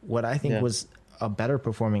 In what I think was a better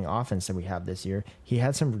performing offense than we have this year, he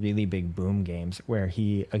had some really big boom games where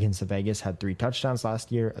he, against the Vegas, had 3 touchdowns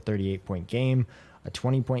last year, a 38-point game, a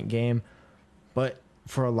 20-point game. But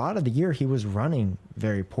for a lot of the year, he was running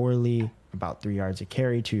very poorly, about 3 yards a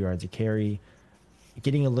carry, 2 yards a carry,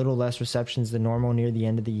 getting a little less receptions than normal near the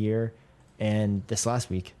end of the year. And this last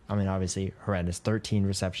week, I mean, obviously horrendous, 13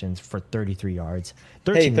 receptions for 33 yards.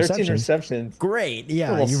 13 receptions. Great.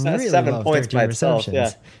 Yeah, you really 7 love points 13 by receptions.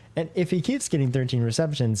 Itself, yeah. And if he keeps getting 13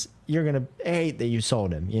 receptions, you're going to hate that you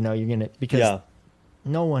sold him. You know, you're going to, because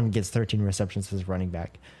no one gets 13 receptions as running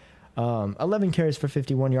back. 11 carries for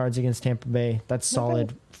 51 yards against Tampa Bay. That's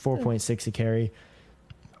solid, 4.6 a carry.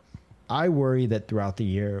 I worry that throughout the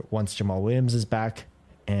year, once Jamal Williams is back,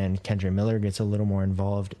 and Kendre Miller gets a little more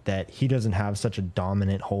involved, that he doesn't have such a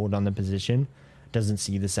dominant hold on the position, doesn't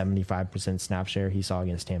see the 75% snap share he saw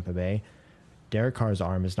against Tampa Bay. Derek Carr's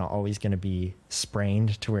arm is not always going to be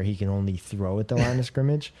sprained to where he can only throw at the line of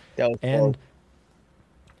scrimmage. And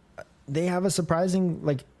they have a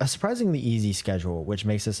surprisingly easy schedule, which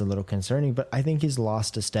makes this a little concerning, but I think he's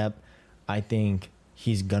lost a step. I think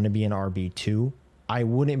he's going to be an RB2. I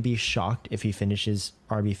wouldn't be shocked if he finishes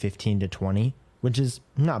RB 15 to 20. Which is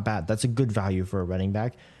not bad. That's a good value for a running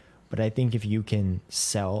back. But I think if you can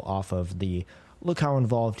sell off of the, look how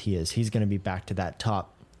involved he is, he's going to be back to that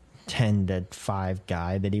top 10 to 5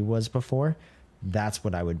 guy that he was before. That's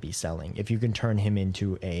what I would be selling. If you can turn him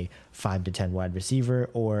into a 5 to 10 wide receiver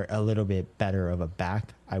or a little bit better of a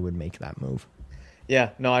back, I would make that move. Yeah,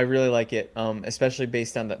 no, I really like it, especially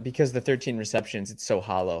based on because the 13 receptions, it's so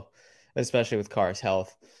hollow, especially with Carr's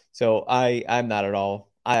health. So I'm not at all.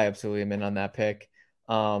 I absolutely am in on that pick.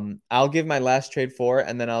 I'll give my last trade for,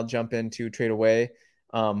 and then I'll jump into trade away.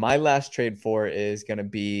 My last trade for is going to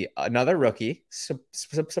be another rookie.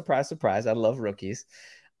 Surprise, surprise. I love rookies.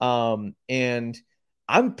 And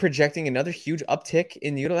I'm projecting another huge uptick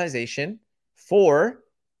in utilization for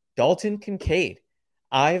Dalton Kincaid.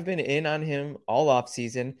 I've been in on him all off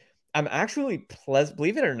season. I'm actually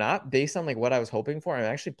believe it or not, based on like what I was hoping for, I'm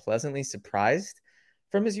actually pleasantly surprised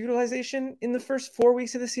from his utilization in the first 4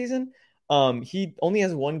 weeks of the season. He only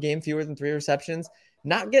has one game fewer than 3 receptions.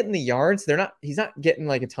 Not getting the yards. He's not getting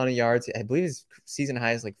like a ton of yards. I believe his season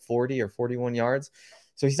high is like 40 or 41 yards.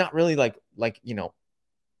 So he's not really like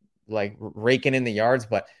raking in the yards,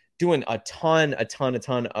 but doing a ton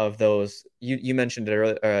of those. You mentioned it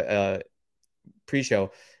earlier,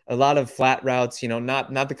 pre-show, a lot of flat routes,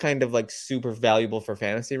 not the kind of like super valuable for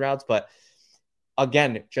fantasy routes, but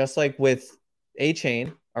again, just like with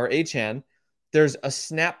Achane, there's a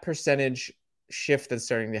snap percentage shift that's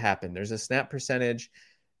starting to happen. There's a snap percentage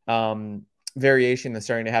variation that's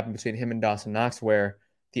starting to happen between him and Dawson Knox, where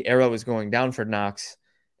the arrow is going down for Knox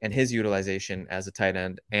and his utilization as a tight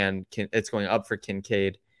end, and it's going up for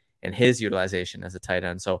Kincaid and his utilization as a tight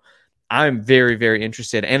end. So I'm very, very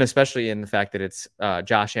interested, and especially in the fact that it's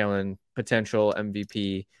Josh Allen, potential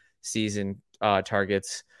MVP season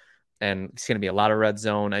targets, and it's going to be a lot of red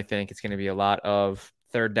zone. I think it's going to be a lot of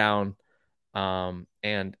third down,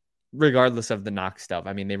 and regardless of the Knox stuff,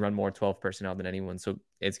 I mean, they run more 12 personnel than anyone, so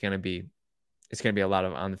it's going to be a lot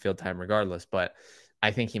of on the field time regardless. But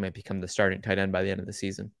I think he might become the starting tight end by the end of the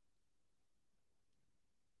season.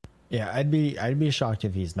 Yeah, I'd be shocked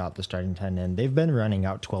if he's not the starting tight end. They've been running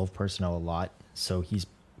out 12 personnel a lot, so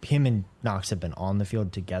him and Knox have been on the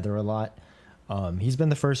field together a lot. He's been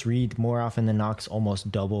the first read more often than Knox, almost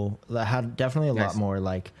double. Had definitely a lot more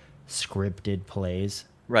like scripted plays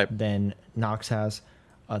than Knox has.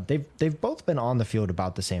 They've both been on the field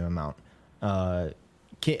about the same amount.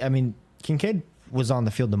 Kincaid was on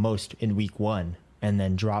the field the most in week 1 and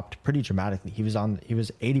then dropped pretty dramatically. He was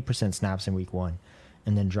 80% snaps in week 1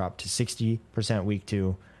 and then dropped to 60% week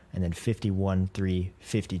 2 and then 51-3,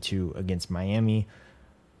 52 against Miami.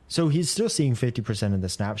 So he's still seeing 50% of the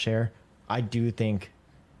snap share. I do think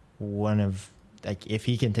if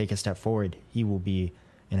he can take a step forward, he will be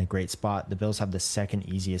in a great spot. The Bills have the second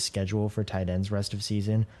easiest schedule for tight ends rest of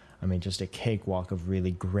season. I mean, just a cakewalk of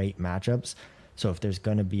really great matchups. So if there's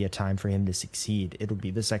going to be a time for him to succeed, it'll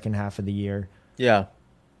be the second half of the year. Yeah.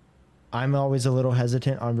 I'm always a little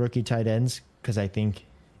hesitant on rookie tight ends because I think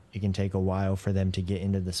it can take a while for them to get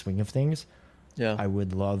into the swing of things. Yeah. I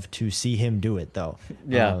would love to see him do it, though.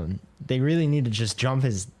 Yeah. They really need to just jump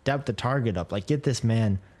his depth of target up. Like, get this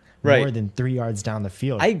man more than 3 yards down the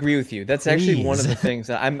field. I agree with you. That's actually one of the things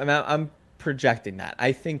that I'm projecting that.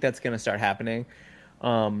 I think that's going to start happening.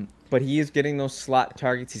 But he is getting those slot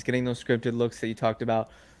targets. He's getting those scripted looks that you talked about.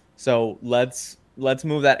 So let's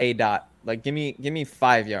move that A dot. Like, give me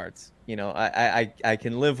 5 yards. I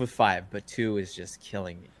can live with 5, but 2 is just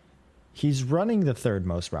killing me. He's running the third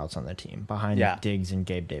most routes on the team behind Diggs and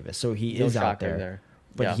Gabe Davis. So he is out there.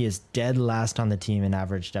 But he is dead last on the team in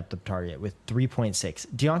average depth of target with 3.6.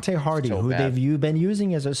 Deontay Hardy, they've been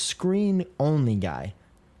using as a screen-only guy,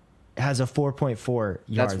 has a 4.4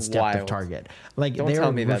 yards depth of target. Like, don't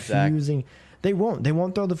tell me that, Zach. They won't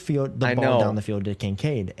throw the ball down the field to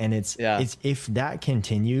Kincaid. And it's if that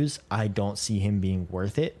continues, I don't see him being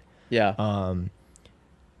worth it. Yeah.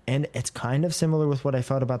 And it's kind of similar with what I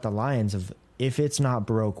felt about the Lions of if it's not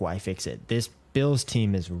broke, why fix it? This Bills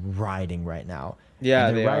team is riding right now.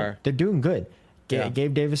 Yeah, they are. They're doing good.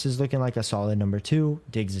 Gabe Davis is looking like a solid number 2.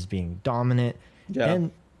 Diggs is being dominant. Yeah.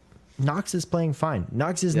 And Knox is playing fine.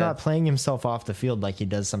 Knox is not playing himself off the field like he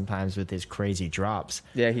does sometimes with his crazy drops.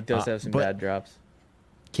 Yeah, he does have some bad drops.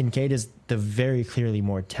 Kincaid is the very clearly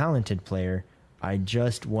more talented player. I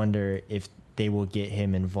just wonder if they will get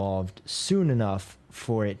him involved soon enough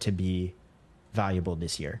for it to be valuable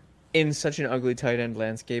this year. In such an ugly tight end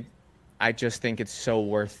landscape, I just think it's so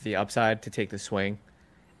worth the upside to take the swing.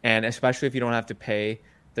 And especially if you don't have to pay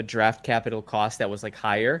the draft capital cost that was like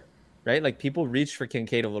higher, right? Like, people reached for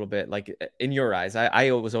Kincaid a little bit, like in your eyes.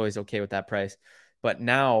 I was always okay with that price. But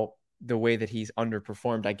now the way that he's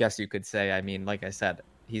underperformed, I guess you could say, I mean, like I said,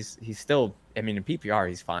 he's still, I mean, in PPR,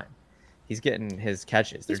 he's fine. He's getting his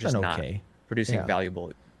catches. They're just not producing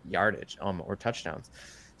valuable yardage or touchdowns.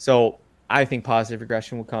 So I think positive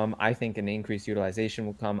regression will come. I think an increased utilization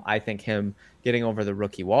will come. I think him getting over the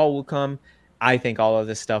rookie wall will come. I think all of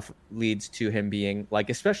this stuff leads to him being like,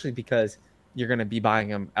 especially because you're going to be buying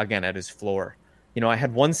him again at his floor. I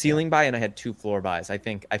had 1 ceiling buy and I had 2 floor buys. I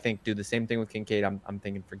think do the same thing with Kincaid. I'm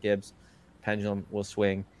thinking for Gibbs, pendulum will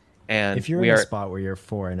swing. And if you're in a spot where you're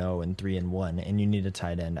 4-0 and 3-1 and you need a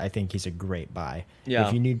tight end, I think he's a great buy. Yeah.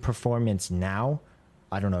 If you need performance now,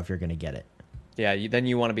 I don't know if you're going to get it. Yeah, then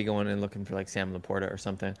you want to be going and looking for like Sam Laporta or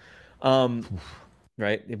something.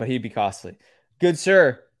 Right? But he'd be costly. Good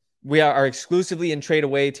sir. We are exclusively in trade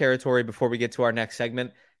away territory before we get to our next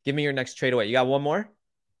segment. Give me your next trade away. You got one more?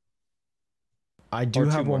 I do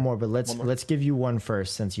have one more, but let's give you one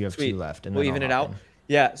first since you have two left. And we'll even it out.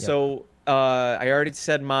 Yeah. Yep. So I already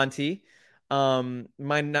said Monty. My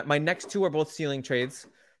next two are both ceiling trades.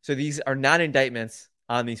 So these are not indictments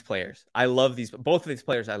on these players. I love these. Both of these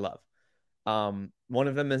players I love. One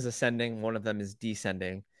of them is ascending. One of them is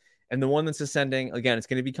descending. And the one that's ascending, again, it's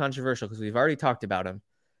going to be controversial because we've already talked about him.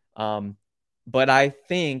 But I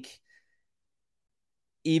think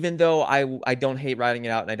even though I don't hate riding it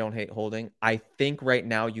out and I don't hate holding, I think right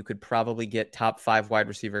now you could probably get top 5 wide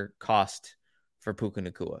receiver cost for Puka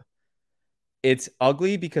Nacua. It's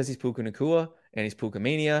ugly because he's Puka Nacua and he's Puka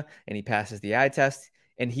Mania and he passes the eye test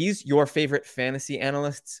and he's your favorite fantasy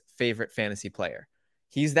analyst's favorite fantasy player.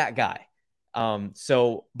 He's that guy.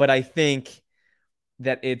 But I think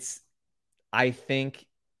that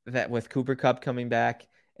with Cooper Kupp coming back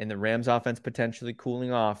and the Rams offense potentially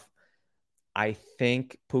cooling off, I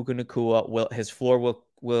think Puka Nacua his floor will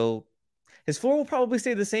probably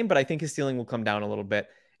stay the same, but I think his ceiling will come down a little bit.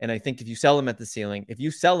 And I think if you sell him at the ceiling, if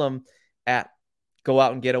you sell him at go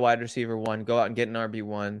out and get a wide receiver 1, go out and get an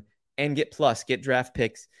RB1 and get draft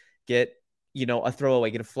picks, get, a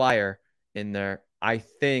throwaway, get a flyer in there. I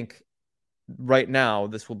think right now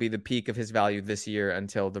this will be the peak of his value this year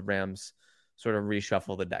until the Rams sort of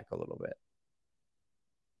reshuffle the deck a little bit.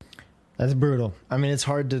 That's brutal. I mean, it's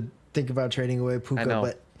hard to think about trading away Puka,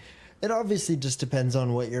 but it obviously just depends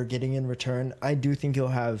on what you're getting in return. I do think he'll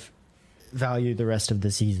have value the rest of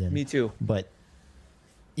the season. Me too. But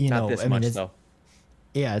not this much though.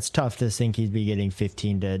 Yeah, it's tough to think he'd be getting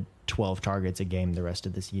 15 to 12 targets a game the rest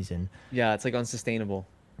of the season. Yeah, it's like unsustainable.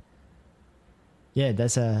 Yeah,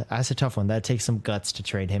 that's a tough one. That takes some guts to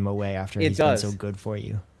trade him away after he's been so good for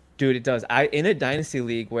you. Dude, it does. In a dynasty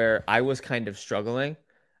league where I was kind of struggling,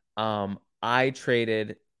 I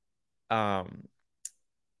traded in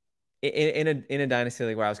a dynasty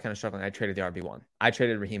league where I was kind of struggling, I traded the RB1. I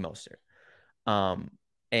traded Raheem Mostert.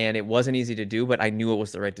 And it wasn't easy to do, but I knew it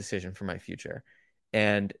was the right decision for my future.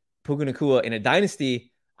 And Puka Nacua in a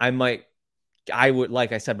dynasty, I would,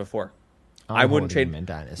 like I said before, I wouldn't trade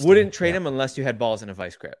him unless you had balls in a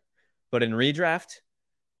vice grip. But in redraft,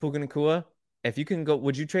 Puka Nacua, if you can go,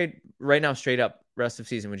 would you trade right now straight up rest of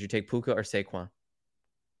season? Would you take Puka or Saquon?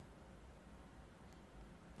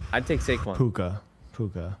 I'd take Saquon.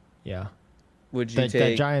 Puka, yeah. Would you take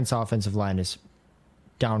that Giants offensive line is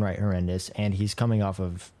downright horrendous, and he's coming off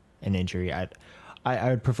of an injury. I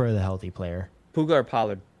would prefer the healthy player. Puka or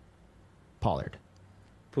Pollard? Pollard.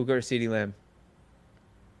 Puka or CeeDee Lamb?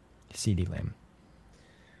 CeeDee Lamb.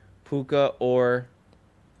 Puka or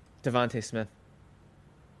Devontae Smith?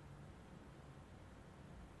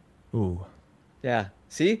 Ooh. Yeah.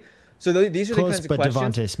 See? So these are close, the kinds of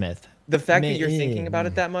questions. Devontae Smith. The fact that you're thinking about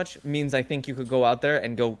it that much means I think you could go out there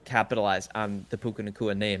and go capitalize on the Puka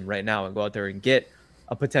Nacua name right now and go out there and get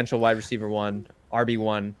a potential wide receiver 1,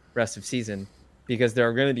 RB1 rest of season, because there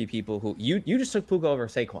are going to be people who you just took Puka over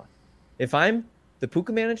Saquon. If I'm the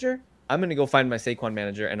Puka manager, I'm going to go find my Saquon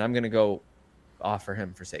manager and I'm going to go offer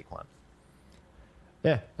him for Saquon.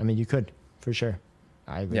 Yeah, I mean, you could, for sure.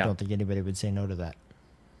 I don't think anybody would say no to that.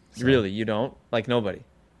 So. Really? You don't? Like nobody?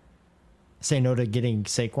 Say no to getting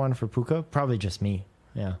Saquon for Puka? Probably just me.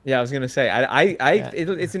 Yeah. Yeah, I was going to say,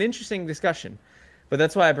 it's an interesting discussion, but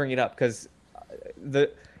that's why I bring it up, because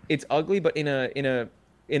it's ugly, but in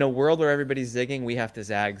a world where everybody's zigging, we have to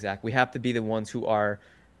zag, Zach. We have to be the ones who are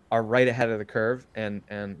right ahead of the curve. And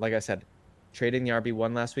like I said, trading the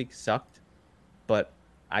RB1 last week sucked, but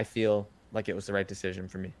I feel like it was the right decision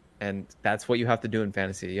for me. And that's what you have to do in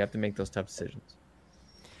fantasy. You have to make those tough decisions.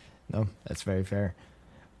 No, that's very fair.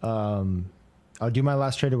 I'll do my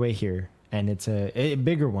last trade away here, and it's a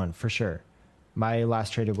bigger one for sure. My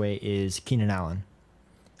last trade away is Keenan Allen.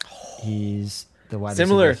 He's the wide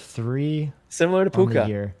receiver 3. Similar to Puka.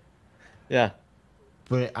 Year. Yeah.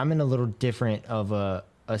 But I'm in a little different of a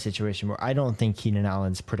situation where I don't think Keenan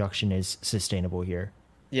Allen's production is sustainable here.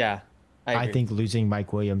 Yeah. I think losing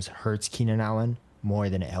Mike Williams hurts Keenan Allen more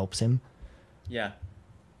than it helps him. Yeah.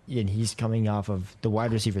 And he's coming off of the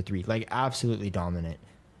wide receiver 3, like absolutely dominant.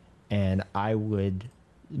 And I would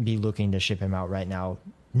be looking to ship him out right now.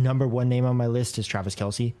 Number 1 name on my list is Travis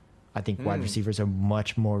Kelce. I think wide receivers are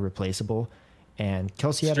much more replaceable. And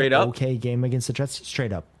Kelce had an okay game against the Jets.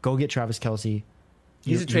 Straight up. Go get Travis Kelce.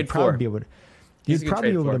 He's a trade for. You'd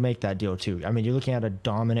probably be able to make that deal too. I mean, you're looking at a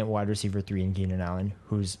dominant wide receiver 3 in Keenan Allen,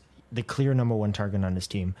 who's the clear number 1 target on his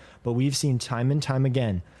team. But we've seen time and time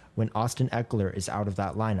again when Austin Eckler is out of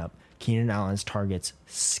that lineup, Keenan Allen's targets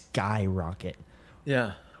skyrocket.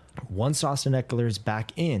 Yeah. Once Austin Eckler is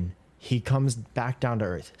back in, he comes back down to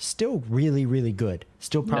earth. Still really, really good.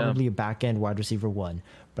 Still probably a back end wide receiver 1.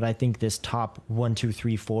 But I think this top 1, 2,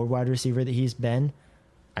 3, 4 wide receiver that he's been,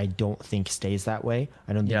 I don't think stays that way.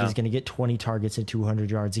 I don't think he's going to get 20 targets and 200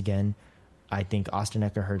 yards again. I think Austin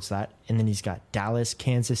Eckler hurts that. And then he's got Dallas,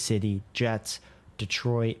 Kansas City, Jets,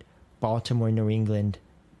 Detroit, Baltimore, New England,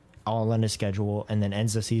 all on his schedule, and then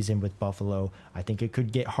ends the season with Buffalo. I think it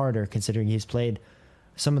could get harder considering he's played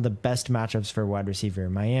some of the best matchups for a wide receiver: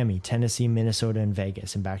 Miami, Tennessee, Minnesota, and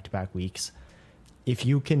Vegas in back-to-back weeks. If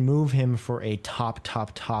you can move him for a top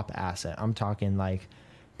asset, I'm talking like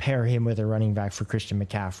pair him with a running back for Christian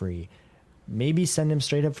McCaffrey, maybe send him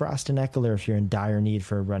straight up for Austin Eckler if you're in dire need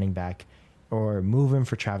for a running back, or move him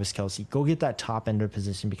for Travis Kelce. Go get that top end of the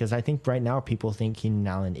position, because I think right now people think Keenan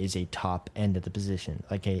Allen is a top end of the position.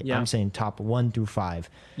 Like I'm saying top 1 through 5.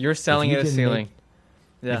 You're selling it at ceiling.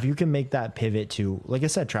 If you can make that pivot to, like I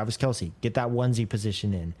said, Travis Kelce, get that onesie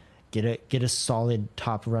position in, get a solid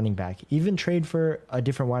top running back, even trade for a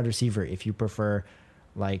different wide receiver if you prefer.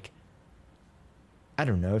 Like, I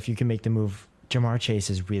don't know if you can make the move. Jamar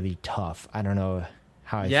Chase is really tough. I don't know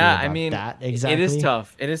how I feel about that exactly.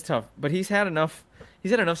 It is tough, but he's had enough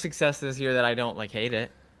success this year that I don't hate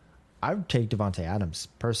it. I would take Devontae Adams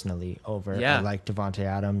personally over. I like Devontae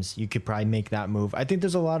Adams. You could probably make that move. I think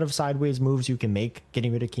there's a lot of sideways moves you can make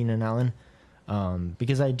getting rid of Keenan Allen,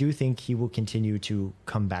 because I do think he will continue to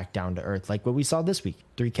come back down to earth, like what we saw this week: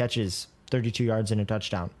 3 catches, 32 yards, and a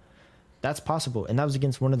touchdown. That's possible, and that was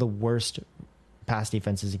against one of the worst pass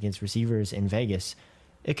defenses against receivers in Vegas.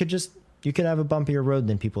 You could have a bumpier road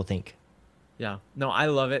than people think. Yeah, no, I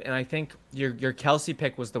love it, and I think your Kelce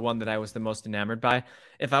pick was the one that I was the most enamored by.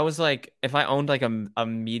 If I owned like a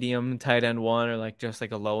medium tight end 1 or like just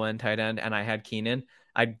like a low end tight end, and I had Keenan,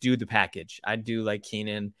 I'd do the package. I'd do like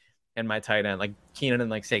Keenan and my tight end, like Keenan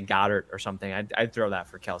and like say Goddard or something. I'd throw that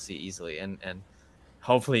for Kelce easily, and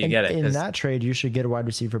hopefully you get it. In that trade, you should get a wide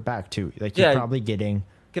receiver back too. Like you're probably get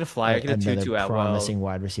a flyer, get a Tutu Atwell, promising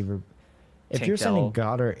wide receiver. If you're sending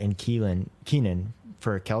Goddard and Keenan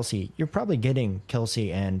for Kelce, you're probably getting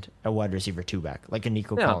Kelce and a wide receiver 2 back, like a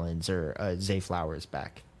Nico Collins or a Zay Flowers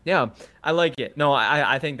back. Yeah, I like it. No,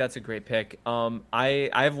 I think that's a great pick. I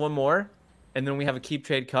have one more, and then we have a keep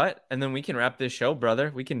trade cut, and then we can wrap this show,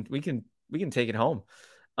 brother. We can take it home.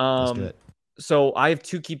 Let's do it. So I have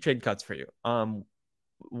 2 keep trade cuts for you.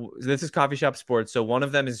 This is Coffee Shop Sports. So one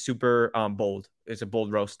of them is super bold. It's a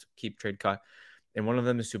bold roast keep trade cut, and one of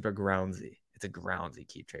them is super groundsy. It's a groundsy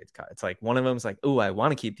keep trade cut. It's like one of them is like, "Ooh, I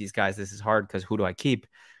want to keep these guys. This is hard because who do I keep?"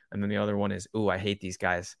 And then the other one is, "Ooh, I hate these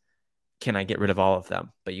guys. Can I get rid of all of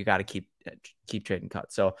them?" But you got to keep trading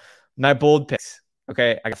cuts. So my bold picks.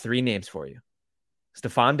 Okay, I got 3 names for you: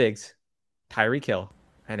 Stephon Diggs, Tyreek Hill,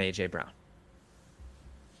 and AJ Brown.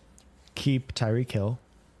 Keep Tyreek Hill.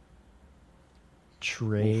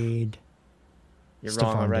 Trade. You're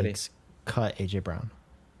wrong already. Diggs, cut AJ Brown.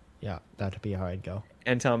 Yeah, that'd be how I'd go.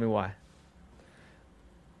 And tell me why.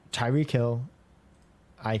 Tyreek Hill,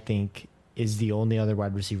 I think, is the only other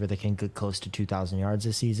wide receiver that can get close to 2,000 yards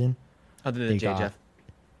this season. Other than J.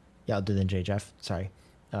 Jeff. Sorry.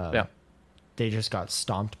 Yeah. They just got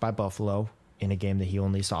stomped by Buffalo in a game that he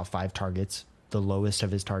only saw 5 targets, the lowest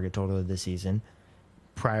of his target total of the season.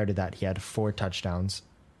 Prior to that, he had 4 touchdowns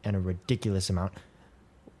and a ridiculous amount,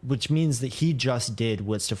 which means that he just did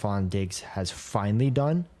what Stephon Diggs has finally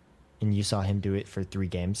done, and you saw him do it for 3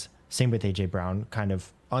 games. Same with AJ Brown, kind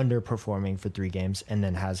of underperforming for 3 games, and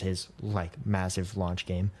then has his massive launch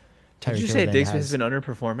game. Did you say Diggs has been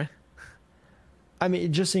underperforming? I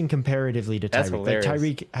mean, just in comparatively to Tyreek. Like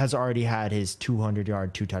Tyreek has already had his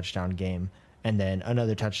 200-yard, 2-touchdown game, and then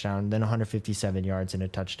another touchdown, then 157 yards and a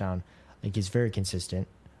touchdown. Like, he's very consistent.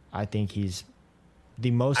 I think he's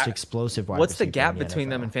the most explosive wide receiver. What's the gap between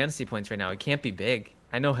them in fantasy points right now? It can't be big.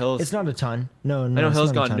 I know Hill's... It's not a ton. No, I know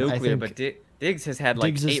Hill's gone nuclear, but Diggs has had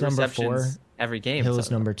like 8 receptions every game. Hill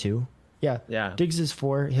is number 2. Yeah. Diggs is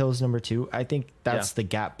 4. Hill's number 2. I think that's the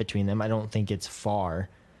gap between them. I don't think it's far.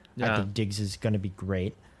 I think Diggs is going to be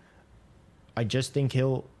great. I just think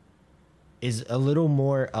Hill is a little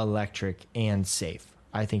more electric and safe.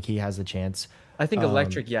 I think he has a chance. I think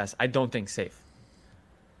electric, yes. I don't think safe.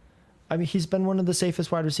 I mean, he's been one of the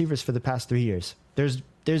safest wide receivers for the past 3 years.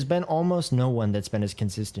 There's been almost no one that's been as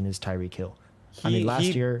consistent as Tyreek Hill. Last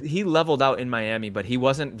year... He leveled out in Miami, but he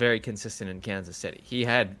wasn't very consistent in Kansas City. He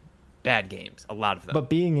had bad games, a lot of them. But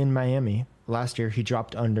being in Miami, last year he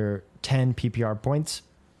dropped under 10 PPR points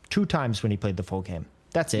 2 times when he played the full game.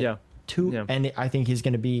 That's it. Yeah. 2, yeah. And I think he's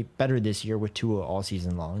going to be better this year with Tua all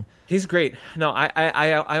season long. He's great. No,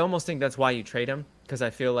 I almost think that's why you trade him, because I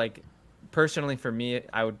feel like, personally for me,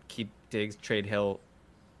 I would keep Diggs, trade Hill,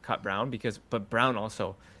 cut Brown, but Brown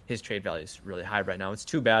also, his trade value is really high right now. It's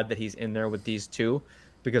too bad that he's in there with these two,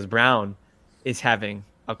 because Brown is having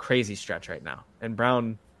a crazy stretch right now, and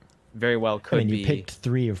Brown very well could be. You picked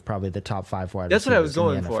 3 of probably the top 5 wide receivers. That's what I was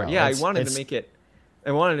going for. Yeah, I wanted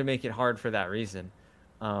to make it hard for that reason.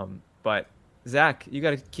 But Zach, you got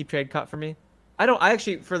to keep trade cut for me. I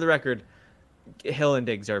actually, for the record, Hill and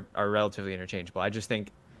Diggs are relatively interchangeable. I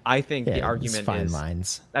think the argument fine is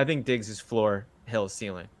lines. I think Diggs is floor, Hill's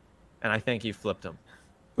ceiling, and I think you flipped them.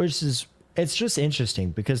 It's just interesting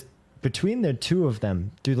because between the two of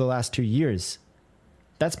them through the last 2 years,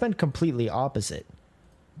 that's been completely opposite.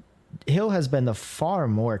 Hill has been the far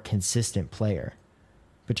more consistent player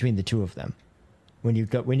between the two of them. When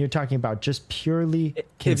you're talking about just purely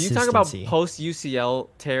consistency. If you talk about post UCL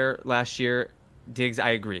tear last year, Diggs,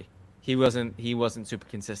 I agree. He wasn't super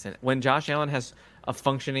consistent. When Josh Allen has a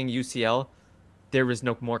functioning UCL, there is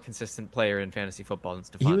no more consistent player in fantasy football than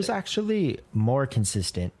Stephon. He was actually more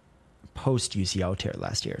consistent post UCL tear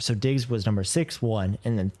last year. So Diggs was number 6-1,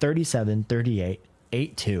 and then 37, 38,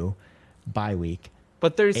 8-2 bye week.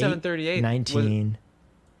 But 37, 38, 19.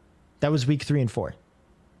 That was week 3 and 4.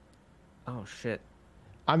 Oh shit.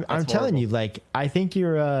 I'm telling you, like, I think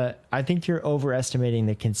you're overestimating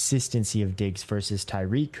the consistency of Diggs versus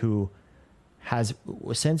Tyreek, who has,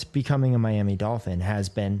 since becoming a Miami Dolphin, has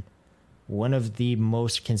been one of the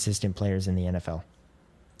most consistent players in the NFL.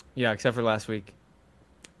 Yeah, except for last week.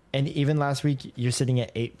 And even last week, you're sitting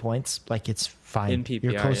at 8 points. Like, it's fine. In PPR,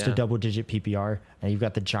 you're close to double-digit PPR, and you've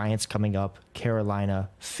got the Giants coming up, Carolina,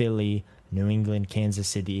 Philly, New England, Kansas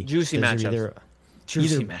City. Juicy matchups.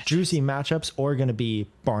 Juicy matchups or going to be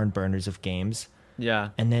barn burners of games. Yeah.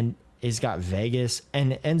 And then he's got Vegas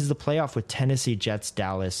and ends the playoff with Tennessee, Jets,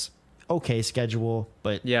 Dallas. Okay schedule,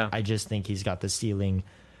 but yeah. I just think he's got the ceiling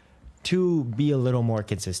to be a little more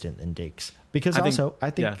consistent than Diggs. Because I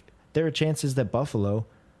think there are chances that Buffalo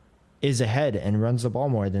is ahead and runs the ball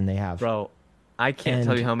more than they have. Bro, I can't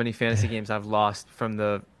tell you how many fantasy games I've lost from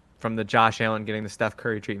the Josh Allen getting the Steph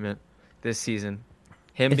Curry treatment this season.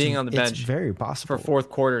 Him being on the bench very possible. for fourth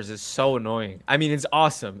quarters is so annoying. I mean, it's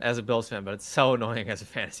awesome as a Bills fan, but it's so annoying as a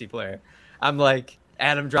fantasy player. I'm like,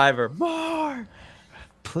 Adam Driver, more.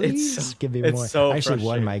 Please give me more. I actually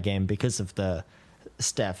won my game because of the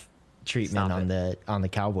Steph treatment on the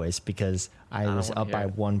Cowboys, because I was up by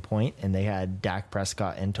 1 point and they had Dak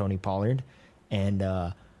Prescott and Tony Pollard, and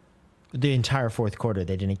the entire fourth quarter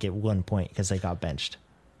they didn't get 1 point because they got benched.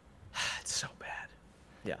 It's so bad.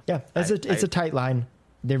 Yeah. Yeah, it's a tight line.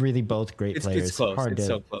 They're really both great players. It's close. Hard it's to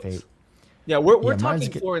so close. fate. Yeah, we're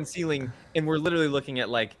talking floor and ceiling, and we're literally looking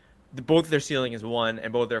at like both their ceiling is 1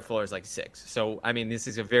 and both their floor is like 6. So I mean, this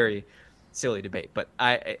is a very silly debate, but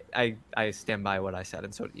I stand by what I said,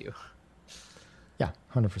 and so do you. Yeah,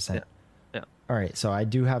 100%. Yeah. All right, so I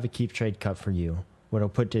do have a keep trade cut for you. What'll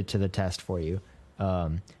put it to the test for you?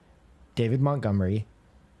 David Montgomery,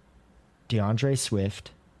 DeAndre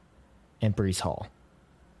Swift, and Breece Hall.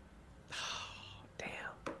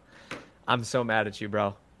 I'm so mad at you,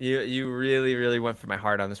 bro. You really, really went for my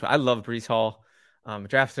heart on this one. I love Breece Hall.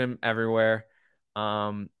 Drafted him everywhere.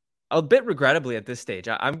 A bit regrettably at this stage.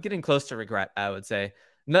 I'm getting close to regret, I would say.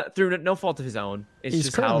 Through no fault of his own. He's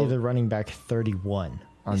just currently the running back 31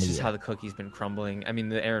 on the year. This is how the cookie's been crumbling. I mean,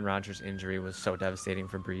 the Aaron Rodgers injury was so devastating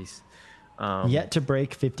for Breece. Yet to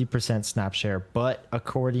break 50% snap share, but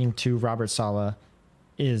according to Robert Saleh,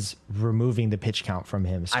 is removing the pitch count from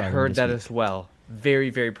him. I heard that as well. Very,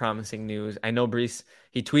 very promising news. I know Breece,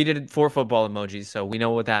 he tweeted 4 football emojis, so we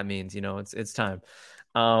know what that means. You know, it's time.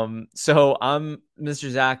 So I'm Mr.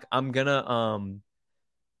 Zach. I'm gonna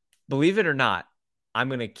believe it or not, I'm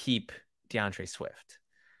gonna keep DeAndre Swift.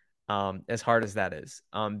 As hard as that is.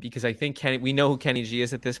 Because I think we know who Kenny G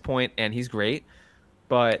is at this point, and he's great,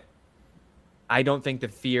 but I don't think the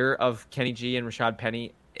fear of Kenny G and Rashad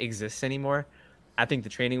Penny exists anymore. I think the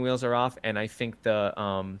training wheels are off, and I think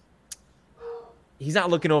he's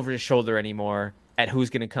not looking over his shoulder anymore at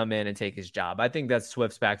who's going to come in and take his job. I think that's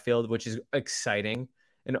Swift's backfield, which is exciting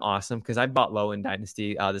and awesome because I bought low in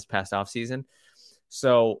Dynasty this past offseason.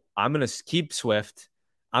 So I'm going to keep Swift.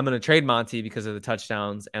 I'm going to trade Monty because of the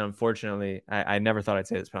touchdowns. And unfortunately, I never thought I'd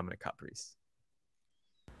say this, but I'm going to cut Breece.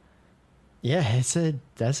 Yeah,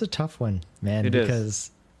 that's a tough one, man. It because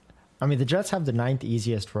is. I mean, the Jets have the 9th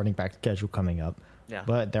easiest running back schedule coming up. Yeah.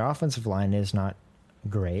 But their offensive line is not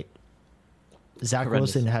great. Zach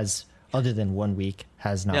Wilson has other than 1 week,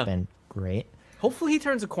 has not been great. Hopefully he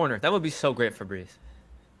turns a corner. That would be so great for Brees.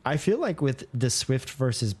 I feel like with the Swift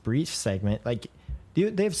versus Brees segment, like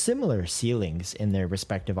they have similar ceilings in their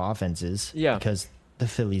respective offenses. Yeah. Because the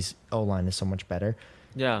Phillies' O-line is so much better.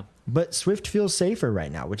 Yeah. But Swift feels safer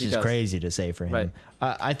right now, which is crazy to say for him. Right.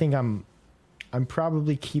 I think I'm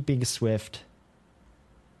probably keeping Swift.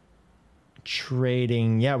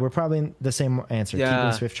 Trading, we're probably the same answer.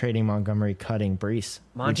 Keeping Swift, trading Montgomery, cutting Brees.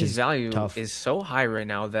 Monty's value is so high right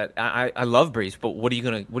now that I love Brees, but what are you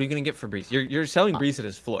gonna get for Brees? You're selling Brees at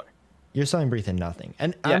his floor. You're selling Brees at nothing,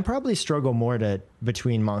 and I'm probably struggle more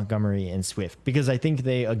between Montgomery and Swift because I think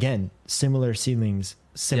they again similar ceilings,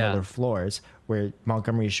 similar floors. Where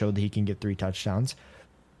Montgomery showed that he can get 3 touchdowns.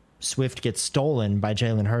 Swift gets stolen by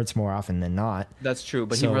Jalen Hurts more often than not. That's true,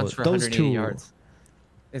 but he runs for 180 yards.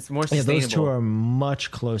 It's more sustainable. Yeah, those two are much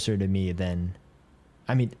closer to me than,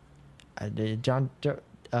 I mean,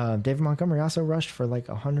 David Montgomery also rushed for like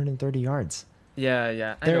 130 yards.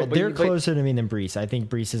 Yeah. They're closer to me than Brees. I think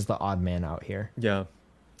Brees is the odd man out here. Yeah.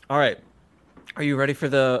 All right. Are you ready for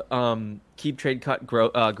the Keep Trade Cut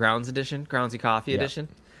Grounds edition, Groundsy Coffee edition?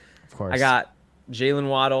 Of course. I got Jalen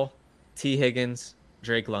Waddle, T. Higgins,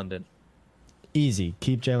 Drake London. Easy.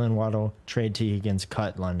 Keep Jalen Waddle, trade T. Higgins,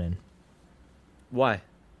 cut London. Why?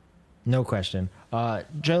 No question.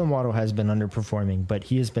 Jalen Waddle has been underperforming, but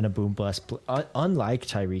he has been a boom bust. Unlike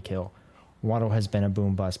Tyreek Hill, Waddle has been a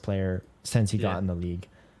boom bust player since he got in the league.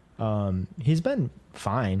 He's been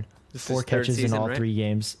fine. This 4 catches in all 3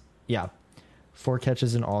 games. Yeah. 4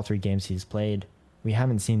 catches in all 3 games he's played. We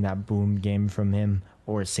haven't seen that boom game from him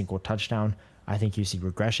or a single touchdown. I think you see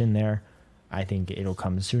regression there. I think it'll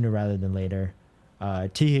come sooner rather than later.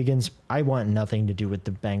 T. Higgins, I want nothing to do with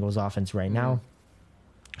the Bengals offense right now.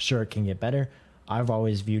 Sure, it can get better. I've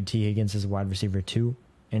always viewed T. Higgins as a wide receiver 2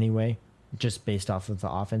 anyway, just based off of the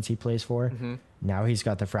offense he plays for. Mm-hmm. Now he's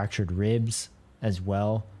got the fractured ribs as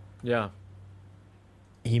well. Yeah.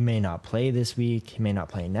 He may not play this week. He may not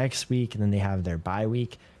play next week. And then they have their bye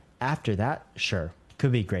week. After that, sure,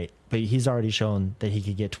 could be great. But he's already shown that he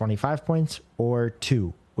could get 25 points or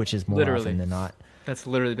 2, which is more often than not. That's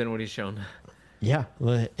literally been what he's shown. Yeah.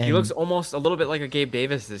 He looks almost a little bit like a Gabe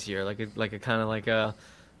Davis this year, like a kind of like a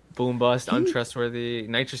boom bust, untrustworthy,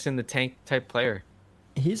 nitrous in the tank type player.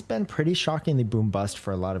 He's been pretty shockingly boom bust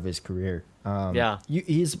for a lot of his career.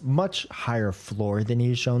 He's much higher floor than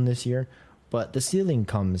he's shown this year, but the ceiling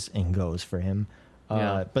comes and goes for him.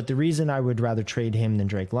 But the reason I would rather trade him than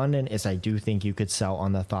Drake London is I do think you could sell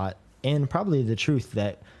on the thought and probably the truth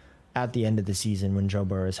that at the end of the season when Joe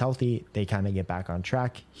Burrow is healthy, they kind of get back on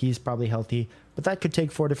track. He's probably healthy, but that could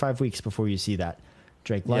take 4 to 5 weeks before you see that.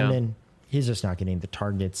 Drake London, he's just not getting the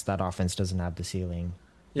targets. That offense doesn't have the ceiling.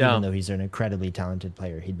 Yeah. Even though he's an incredibly talented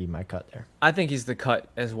player, he'd be my cut there. I think he's the cut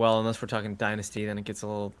as well, unless we're talking dynasty, then it gets a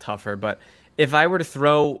little tougher. But if I were to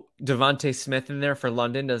throw Devontae Smith in there for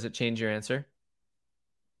London, does it change your answer?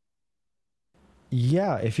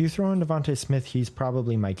 Yeah, if you throw in Devontae Smith, he's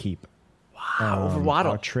probably my keep. Wow, over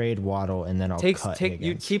Waddle. I'll trade Waddle and then I'll cut Higgins.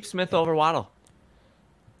 You keep Smith over Waddle.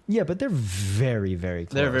 Yeah, but they're very, very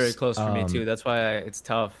close. They're very close for me too. That's why it's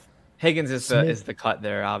tough. Higgins is the cut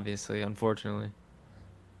there, obviously, unfortunately.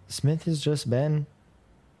 Smith has just been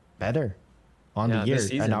better on the year,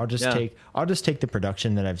 and I'll just take the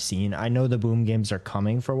production that I've seen. I know the boom games are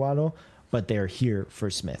coming for Waddle, but they're here for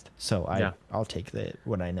Smith, so I'll take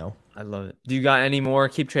what I know. I love it. Do you got any more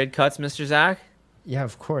keep trade cuts, Mr. Zach? Yeah,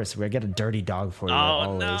 of course. We get a dirty dog for you.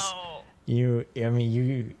 Always. No!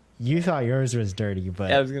 You thought yours was dirty,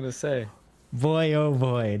 but I was gonna say, boy, oh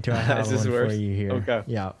boy, do I have one for you here? Okay.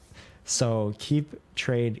 Yeah. So keep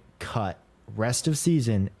trade cut rest of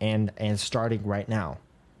season and starting right now.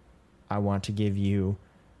 I want to give you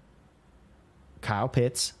Kyle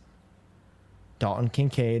Pitts, Dalton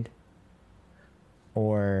Kincaid,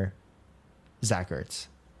 or Zach Ertz.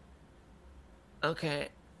 Okay.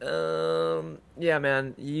 Yeah,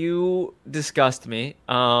 man, you disgust me.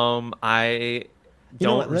 I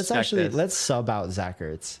don't respect this. Let's sub out Zach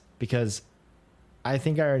Ertz because I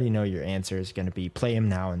think I already know your answer is going to be play him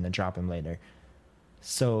now and then drop him later.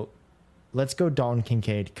 So let's go Dalton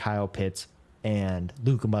Kincaid, Kyle Pitts, and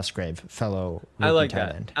Luke Musgrave, fellow rookie I like tight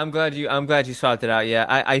that. end. I'm glad you swapped it out. Yeah,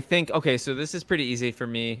 I think okay. So this is pretty easy for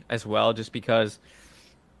me as well, just because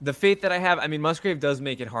the faith that I have. I mean, Musgrave does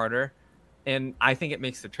make it harder, and I think it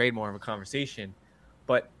makes the trade more of a conversation.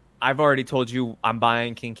 But I've already told you I'm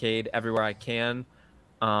buying Kincaid everywhere I can.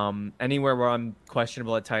 Anywhere where I'm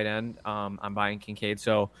questionable at tight end, I'm buying Kincaid.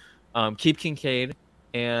 So keep Kincaid.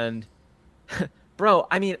 And, bro,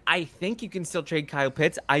 I mean, I think you can still trade Kyle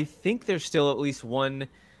Pitts. I think there's still at least one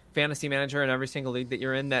fantasy manager in every single league that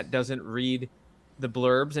you're in that doesn't read the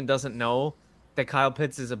blurbs and doesn't know that Kyle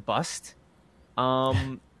Pitts is a bust.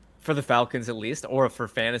 For the Falcons at least, or for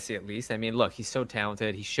fantasy at least. I mean, look, he's so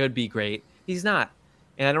talented. He should be great. He's not.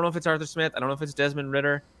 And I don't know if it's Arthur Smith. I don't know if it's Desmond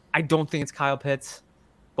Ridder. I don't think it's Kyle Pitts,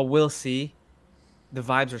 but we'll see. The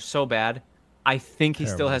vibes are so bad. I think he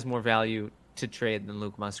still has more value to trade than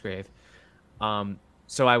Luke Musgrave.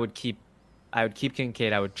 So I would keep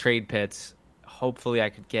Kincaid. I would trade Pitts. Hopefully I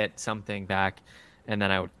could get something back, and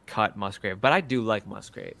then I would cut Musgrave. But I do like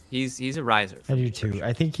Musgrave. He's a riser. I do too. Sure.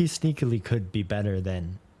 I think he sneakily could be better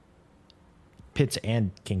than Pitts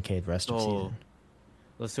and Kincaid rest of season.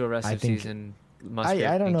 Let's do a rest of season. Musgrave,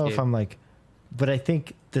 I don't know if I'm like, but I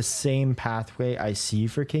think the same pathway I see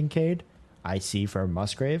for Kincaid, I see for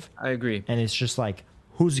Musgrave. I agree. And it's just like,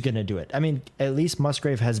 who's going to do it? I mean, at least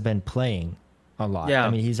Musgrave has been playing a lot. Yeah. I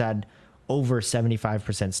mean, he's had over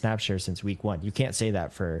 75% snap share since week 1. You can't say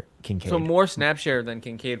that for Kincaid. So more snap share than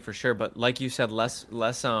Kincaid for sure. But like you said, less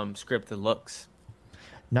scripted looks.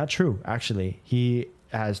 Not true, actually. He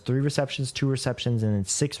has 3 receptions, 2 receptions, and then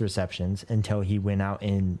 6 receptions until he went out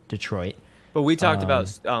in Detroit. But we talked about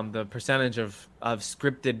the percentage of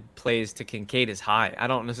scripted plays to Kincaid is high. I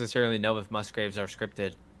don't necessarily know if Musgraves are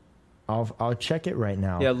scripted. I'll check it right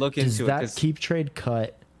now. Yeah, look into it. Does that keep trade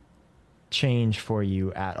cut change for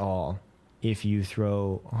you at all if you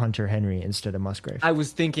throw Hunter Henry instead of Musgrave? I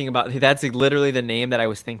was thinking about that's literally the name that I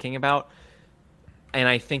was thinking about, and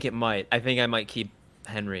I think it might. I think I might keep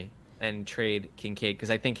Henry and trade Kincaid because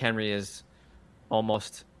I think Henry is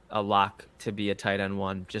almost a lock to be a tight end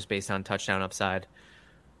 1 just based on touchdown upside.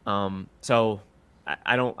 So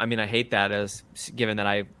I hate that as given that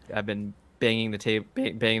I've been banging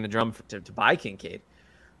the drum to buy Kincaid,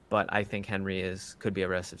 but I think Henry could be a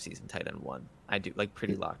rest of season tight end 1. I do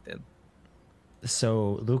pretty locked in.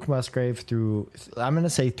 So Luke Musgrave I'm going to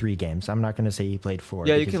say 3 games. I'm not going to say he played 4.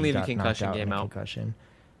 Yeah, you can leave the concussion game out. Concussion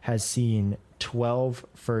has seen 12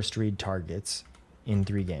 first read targets in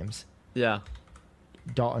 3 games. Yeah.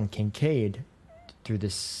 Dalton Kincaid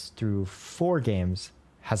through 4 games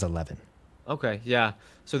has 11. Okay, yeah.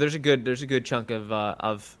 So there's a good chunk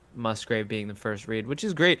of Musgrave being the first read, which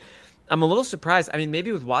is great. I'm a little surprised. I mean,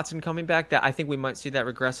 maybe with Watson coming back, that I think we might see that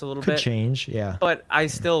regress a little bit. Could change, yeah. But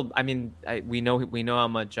we know how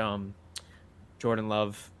much Jordan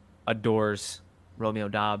Love adores Romeo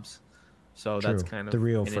Doubs. So True. That's kind of the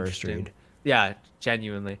real first read. Yeah,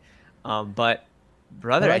 genuinely. But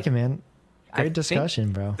brother, I like it, man. Great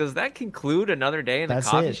discussion, bro. Does that conclude another day in the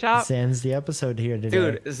coffee shop? That ends the episode here today.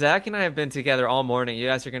 Dude, Zach and I have been together all morning. You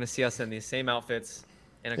guys are going to see us in these same outfits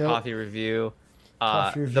in a coffee review.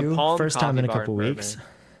 The Palm first time in a couple weeks.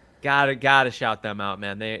 Gotta shout them out,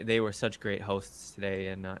 man. They were such great hosts today,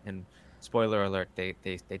 and spoiler alert, they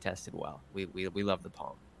tested well. We love the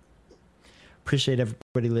Palm. Appreciate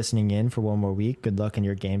everybody listening in for one more week. Good luck in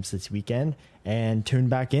your games this weekend, and tune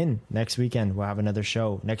back in next weekend. We'll have another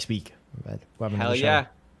show next week. Hell yeah,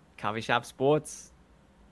 Coffee Shop Sports.